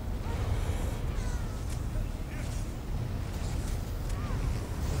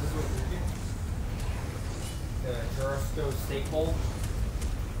 The Jurasco steak bowl.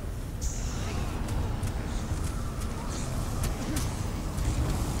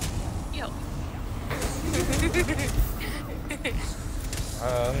 Yo. I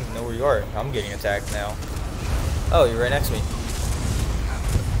don't even know where you are. I'm getting attacked now. Oh, you're right next to me.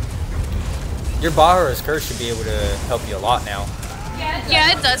 Your Bahara's curse should be able to help you a lot now.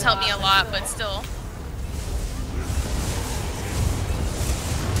 Yeah, it does help me a lot, but still.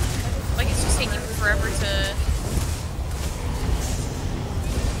 Like, it's just taking forever to...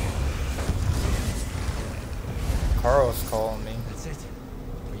 Carl's calling me, That's it.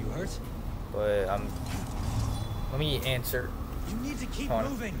 Are you hurt? but let me answer. You need to keep Hold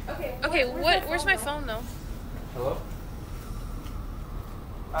on. moving. Okay, where's my phone, though? Hello?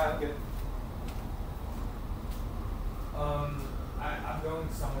 I'm good. I'm going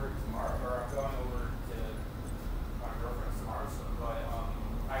somewhere tomorrow, or I'm going over to my girlfriend's tomorrow, so, but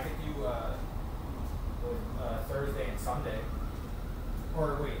I could do Thursday and Sunday.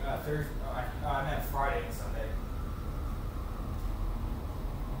 Or wait, Thursday. I meant Friday and Sunday.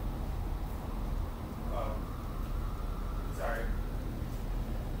 Oh, sorry.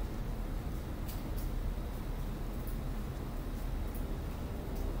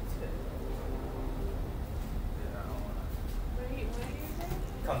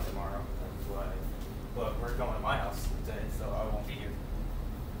 around tomorrow. That's why. But we're going to my house today, so I won't be here.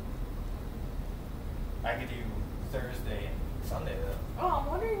 I could do Thursday and Sunday though. Oh, I'm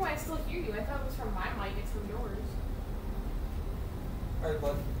wondering why I still hear you. I thought it was from my mic. It's from yours. Alright,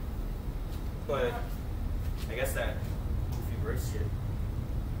 bud. But I guess that goofy brace shit.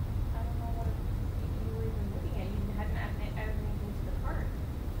 I don't know what you were even looking at. You hadn't added anything to the cart.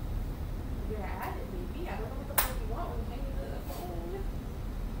 You gotta add it, baby. I don't know what the fuck you want when you hang me the phone.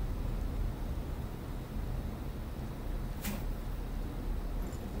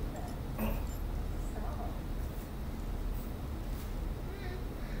 Stop.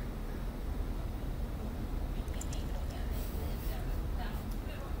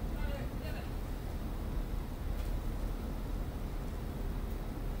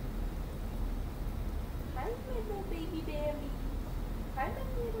 Hi, my little baby Bambi. Hi, my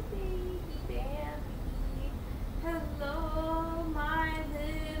little baby Bambi. Hello, my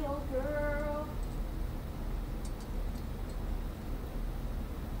little girl.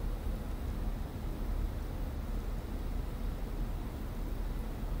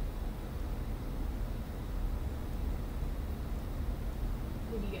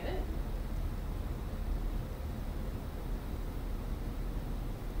 Did you get it?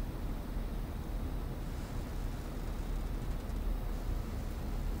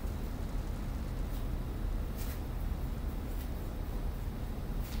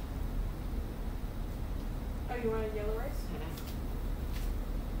 Oh, you wanted yellow rice?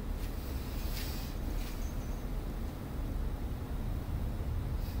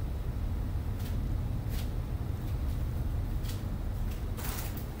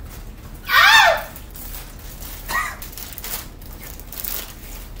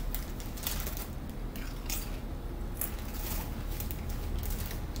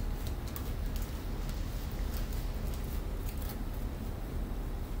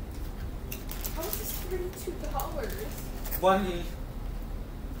 How is this $32? Wendy's.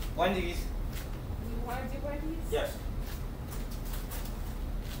 Wendy's. You want to do Wendy's? Yes.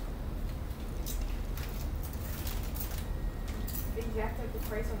 They jacked up the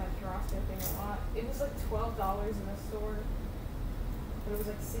price on that Drosto thing a lot. It was like $12 in the store, but it was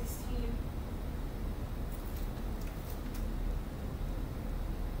like $16.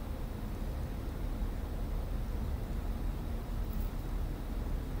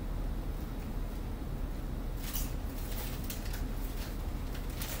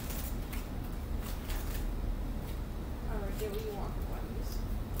 Alright, get what you want from Wendy's,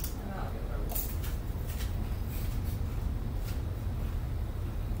 and then I'll get what I want.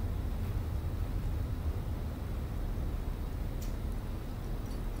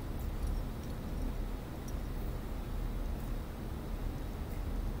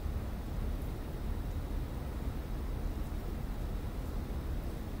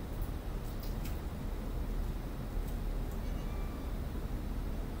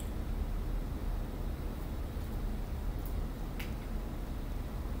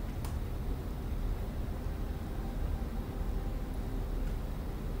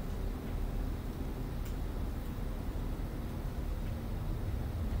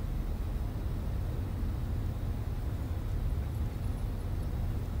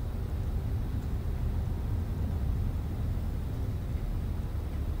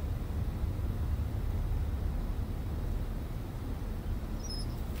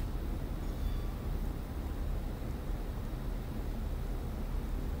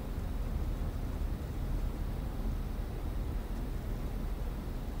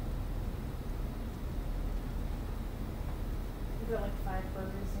 You got like 5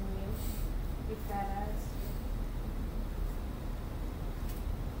 burgers in you. You fat ass.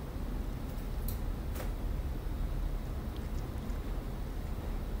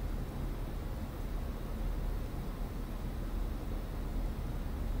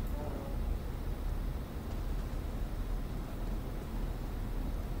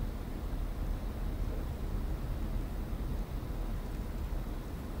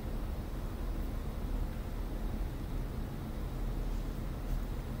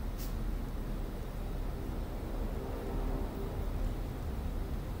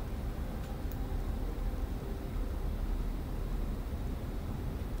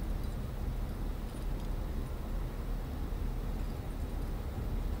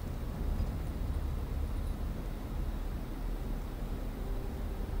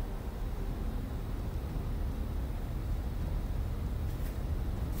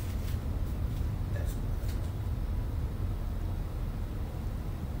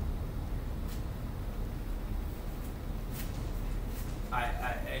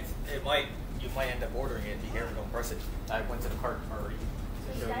 You might end up ordering it if you hear me don't press it. I went to the cart already. So.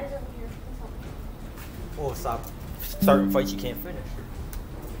 There's guys over here. Please help me. Well, stop starting fights you can't finish.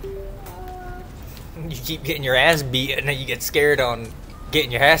 You keep getting your ass beat, and then you get scared on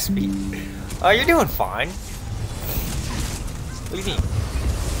getting your ass beat. Oh, you're doing fine. What do you mean?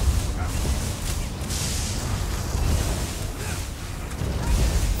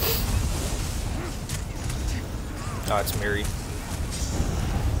 Oh, it's Miri.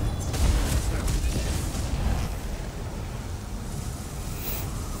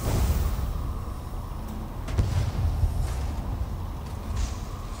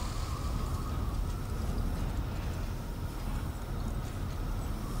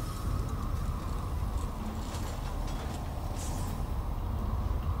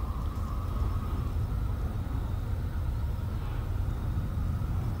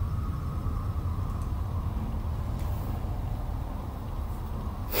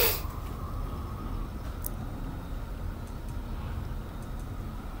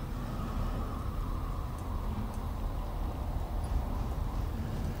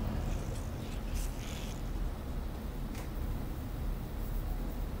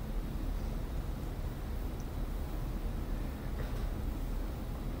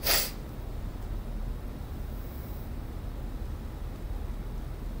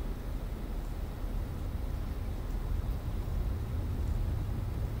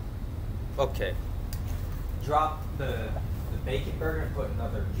 Okay. Drop the bacon burger and put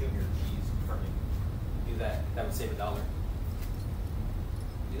another junior cheese for me. Do that. That would save $1.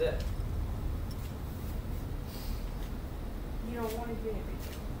 Do that. You don't want to do anything.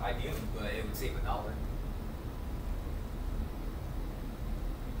 I do, but it would save $1.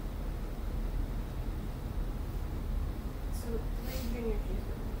 So 3 junior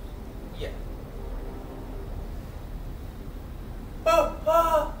cheeseburgers. Yeah.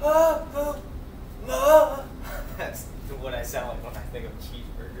 That's what I sound like when I think of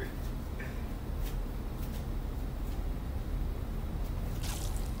cheeseburger.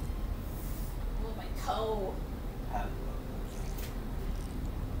 Oh, my toe.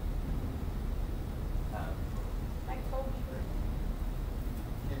 My toe beaver.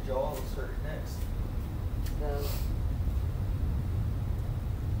 Your jaw will hurt next. No.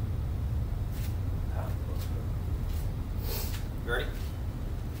 You ready?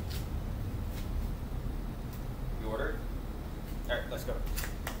 You ordered? Alright, let's go.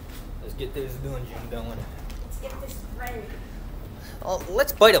 Let's get this dungeon going. Let's get this bread. Oh,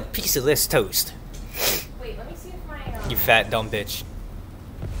 let's bite a piece of this toast. Wait, let me see if my You fat dumb bitch.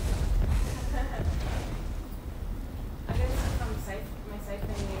 I guess my siphon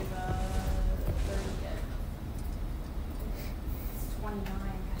is 30 yet. It's 29.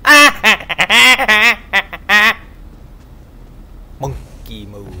 Monkey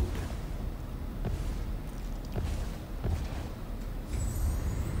mode.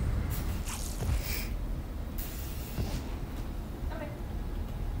 Okay.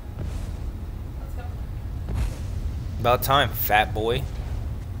 Let's go. About time, fat boy.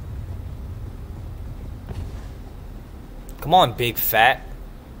 Come on, big fat.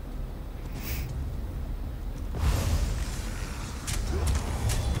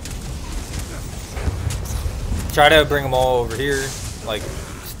 Try to bring them all over here. Like,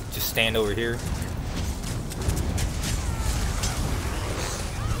 just stand over here.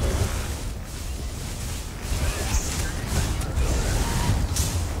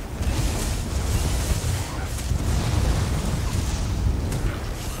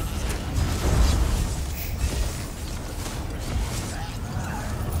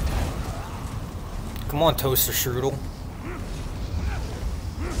 Come on, Toaster Strudel.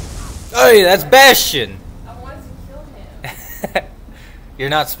 Hey, that's Bastion! I wanted to kill him. You're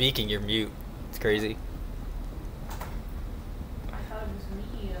not speaking, you're mute. It's crazy. I thought it was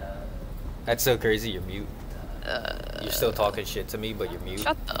me. That's so crazy, you're mute. You're still talking shit to me, but you're mute.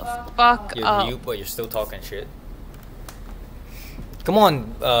 Shut the fuck You're up. mute, but you're still talking shit. Come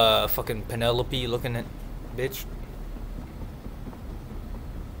on, fucking Penelope looking at bitch.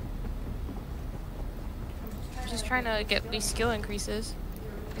 I'm just trying to get these skill increases.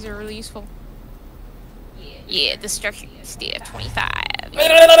 These are really useful. Yeah, destruction staff 25.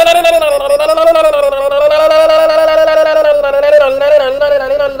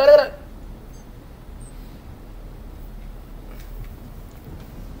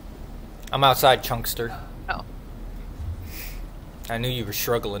 I'm outside, Chunkster. Oh. I knew you were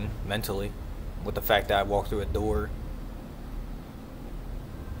struggling mentally with the fact that I walked through a door.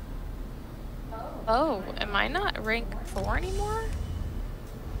 Oh, am I not rank 4 anymore?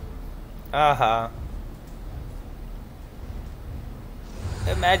 Uh-huh.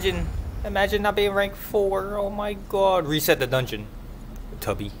 Imagine not being rank 4. Oh my god. Reset the dungeon.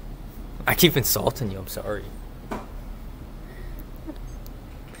 Tubby. I keep insulting you. I'm sorry.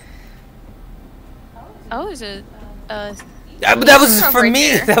 Oh, is it? But that was From for right me.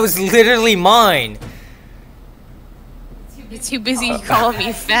 there. That was literally mine. You're too busy calling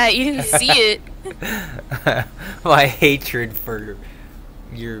me fat. You didn't see it. My hatred for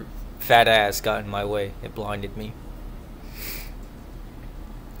your fat ass got in my way. It blinded me.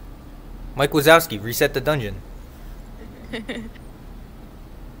 Mike Wazowski, reset the dungeon.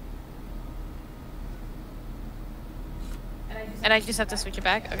 And I just have to switch it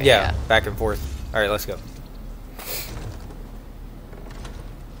back? Okay, Yeah, back and forth. Alright, let's go.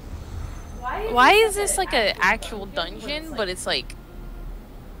 Why is this like an actual dungeon, but it's like...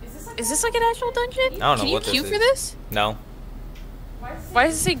 Is this like an actual dungeon? I don't know Can you what this queue is. for this? No. Why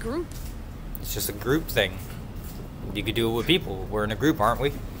does it say group? It's just a group thing. You could do it with people. We're in a group, aren't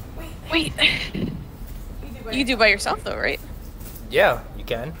we? Wait. You can do it by yourself though, right? Yeah, you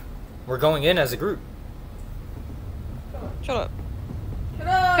can. We're going in as a group. Shut up. Shut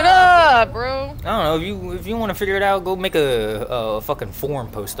up, bro. I don't know. If you want to figure it out, go make a fucking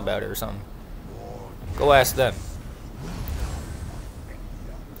forum post about it or something. Go ask them.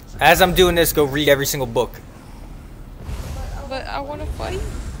 As I'm doing this, go read every single book. But I want to fight.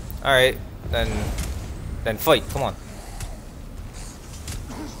 All right, then fight. Come on.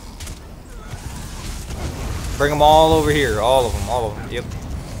 Bring them all over here. All of them. All of them. Yep.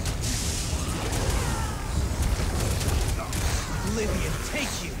 Oblivion, take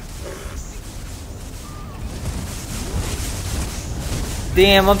you.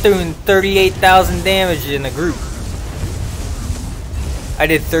 Damn, I'm doing 38,000 damage in a group. I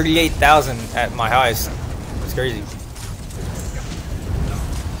did 38,000 at my highest. That's crazy.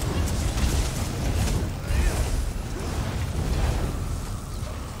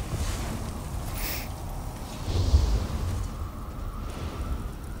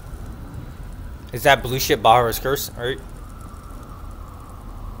 Is that blue ship Bahara's curse, right?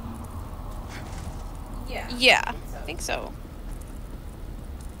 Yeah, I think so.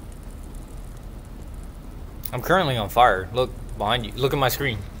 I'm currently on fire. Look behind you. Look at my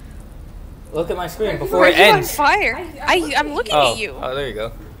screen. Look at my screen before Why are it you on ends. fire? I'm looking at you. Oh, there you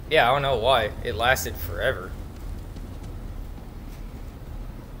go. Yeah, I don't know why. It lasted forever.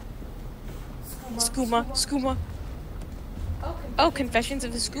 Skooma. Oh, Confessions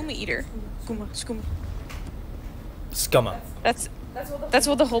of the Skooma Eater. Skooma. Scumma. That's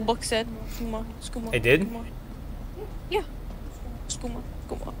what the whole book said. Skooma. It did? Skooma. Yeah. Skooma.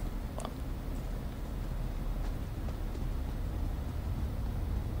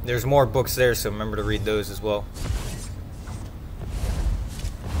 There's more books there, so remember to read those as well.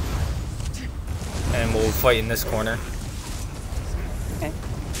 And we'll fight in this corner. Okay.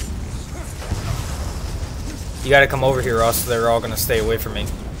 You gotta come over here, or else they're all gonna stay away from me.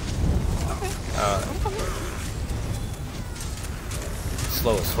 I'm coming.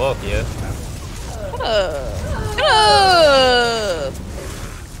 Slow as fuck, yeah. Shut up. Shut up.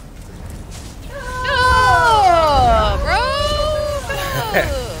 Shut up, bro. Shut up.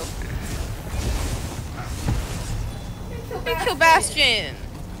 Big kill Bastion.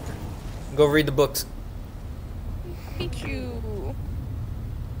 Go read the books. Hate you.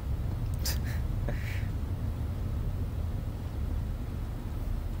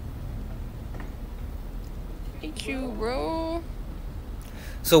 Hate you, bro.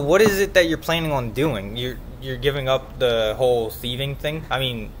 So what is it that you're planning on doing? You're giving up the whole thieving thing? I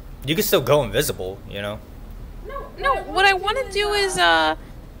mean, you can still go invisible, you know? No, what I want to do is,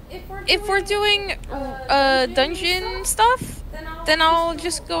 if we're doing dungeon stuff, then I'll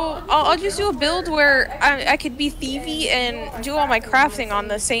just go. I'll just do a build where I could be thievy and do all my crafting on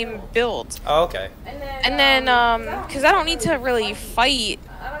the same build. Oh, okay. And then, because I don't need to really fight.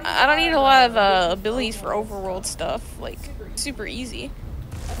 I don't need a lot of abilities for overworld stuff. Like, super easy.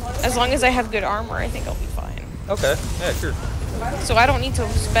 As long as I have good armor, I think I'll be fine. Okay, yeah, sure. So I don't need to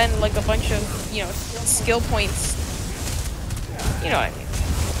spend like a bunch of, skill points. You know what I mean?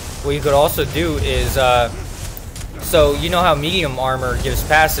 What you could also do is, so you know how medium armor gives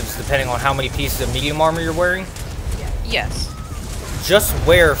passives depending on how many pieces of medium armor you're wearing? Yes. Just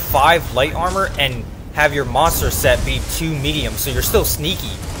wear 5 light armor and have your monster set be 2 medium, so you're still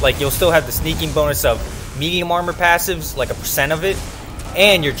sneaky. Like, you'll still have the sneaking bonus of medium armor passives, like a % of it,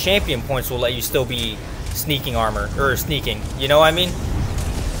 and your champion points will let you still be sneaking armor, or sneaking, you know what I mean?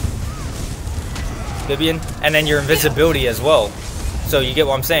 Vivian? And then your invisibility as well. So you get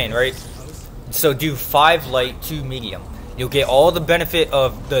what I'm saying, right? So do 5 light, 2 medium. You'll get all the benefit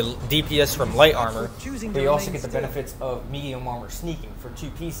of the DPS from light armor, but you also get the benefits of medium armor sneaking for 2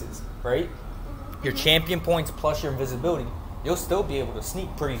 pieces, right? Your champion points plus your invisibility you'll still be able to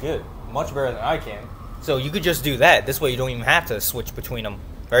sneak pretty good, much better than I can. So you could just do that. This way you don't even have to switch between them,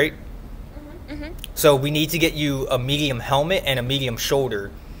 right? Mm-hmm. So we need to get you a medium helmet and a medium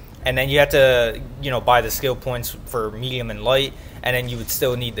shoulder, and then you have to, you know, buy the skill points for medium and light, and then you would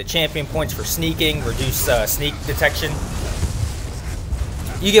still need the champion points for sneaking, reduce sneak detection.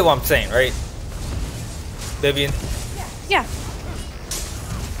 You get what I'm saying, right, Vivian? Yeah.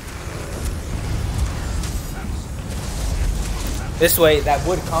 This way, that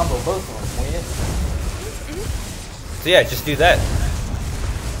would combo both of them, wouldn't it? So yeah, just do that.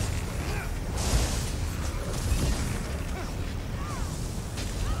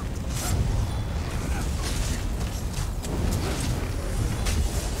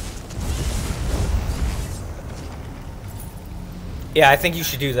 Yeah, I think you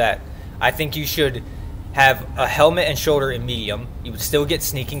should do that. I think you should have a helmet and shoulder in medium. You would still get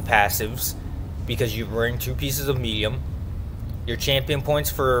sneaking passives because you're wearing 2 pieces of medium. Your champion points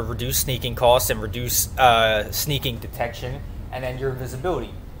for reduced sneaking costs and reduced sneaking detection, and then your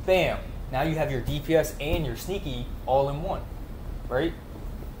invisibility. Bam! Now you have your DPS and your sneaky all in one, right?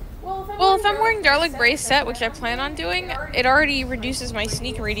 Well, if I'm wearing Darlic Brace set, which I plan on doing, it already reduces my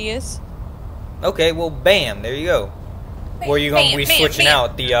sneak radius. Okay, well, bam! There you go. Were you going to be switching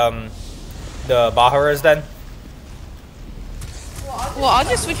out the Baharas then? Well, I'll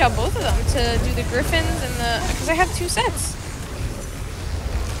just switch out both of them to do the Griffins and the... Because I have 2 sets.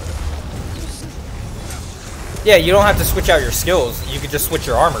 Yeah, you don't have to switch out your skills. You could just switch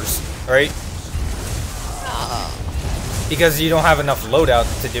your armors, right? Because you don't have enough loadout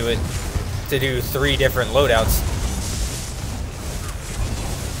to do it. To do 3 different loadouts.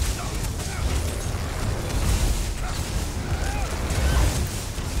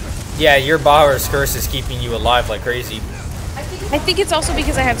 Yeah, your Bahar's Curse is keeping you alive like crazy. I think it's also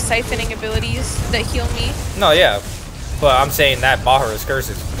because I have siphoning abilities that heal me. No, yeah. But I'm saying that Bahar's Curse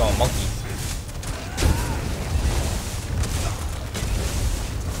is going monkey.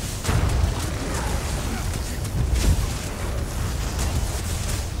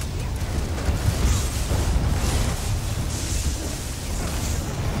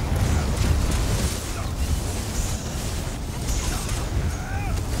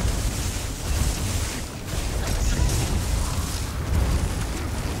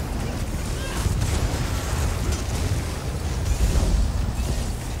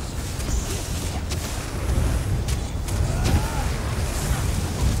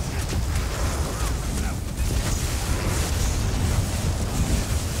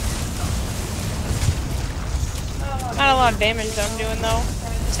 Not a lot of damage that I'm doing though,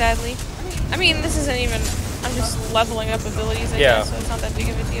 sadly. I mean, this isn't even... I'm just leveling up abilities, I guess, so it's not that big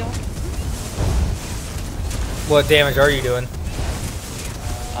of a deal. What damage are you doing?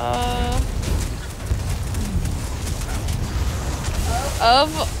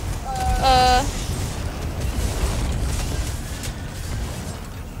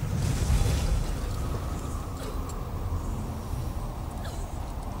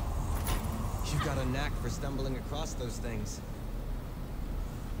 You've got a knack for stumbling across those things.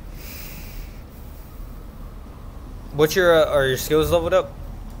 What's your are your skills leveled up?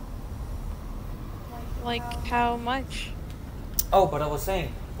 Like, how much? Oh, but I was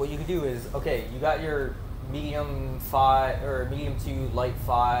saying, what you could do is, okay, you got your medium 5 or medium 2, light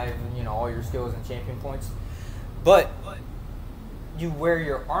 5, and you know all your skills and champion points. But you wear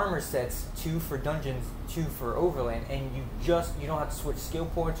your armor sets 2 for dungeons, 2 for overland, and you don't have to switch skill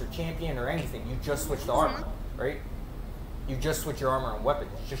points or champion or anything. You just switch the armor, right? You just switch your armor and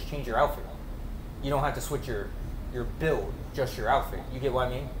weapons. Just change your outfit. You don't have to switch your build, just your outfit. You get what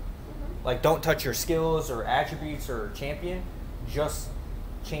I mean? Like, don't touch your skills or attributes or champion. Just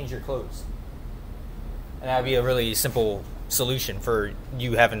change your clothes. And that would be a really simple solution for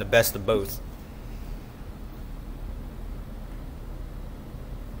you having the best of both.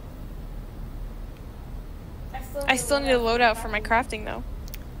 I still need a loadout for my crafting though.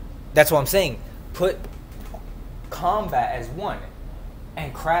 That's what I'm saying. Put combat as 1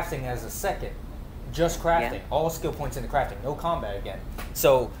 and crafting as a 2nd. Just crafting. Yeah. All skill points into crafting. No combat again.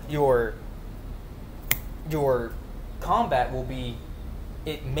 So your combat will be,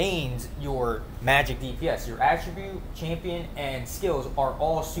 it mains your magic DPS. Your attribute, champion, and skills are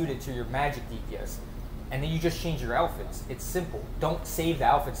all suited to your magic DPS. And then you just change your outfits. It's simple. Don't save the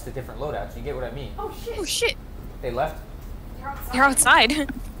outfits to different loadouts. You get what I mean? Oh shit. Oh shit. They left? They're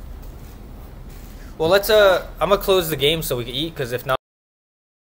outside. Well, let's I'm gonna close the game so we can eat, because if not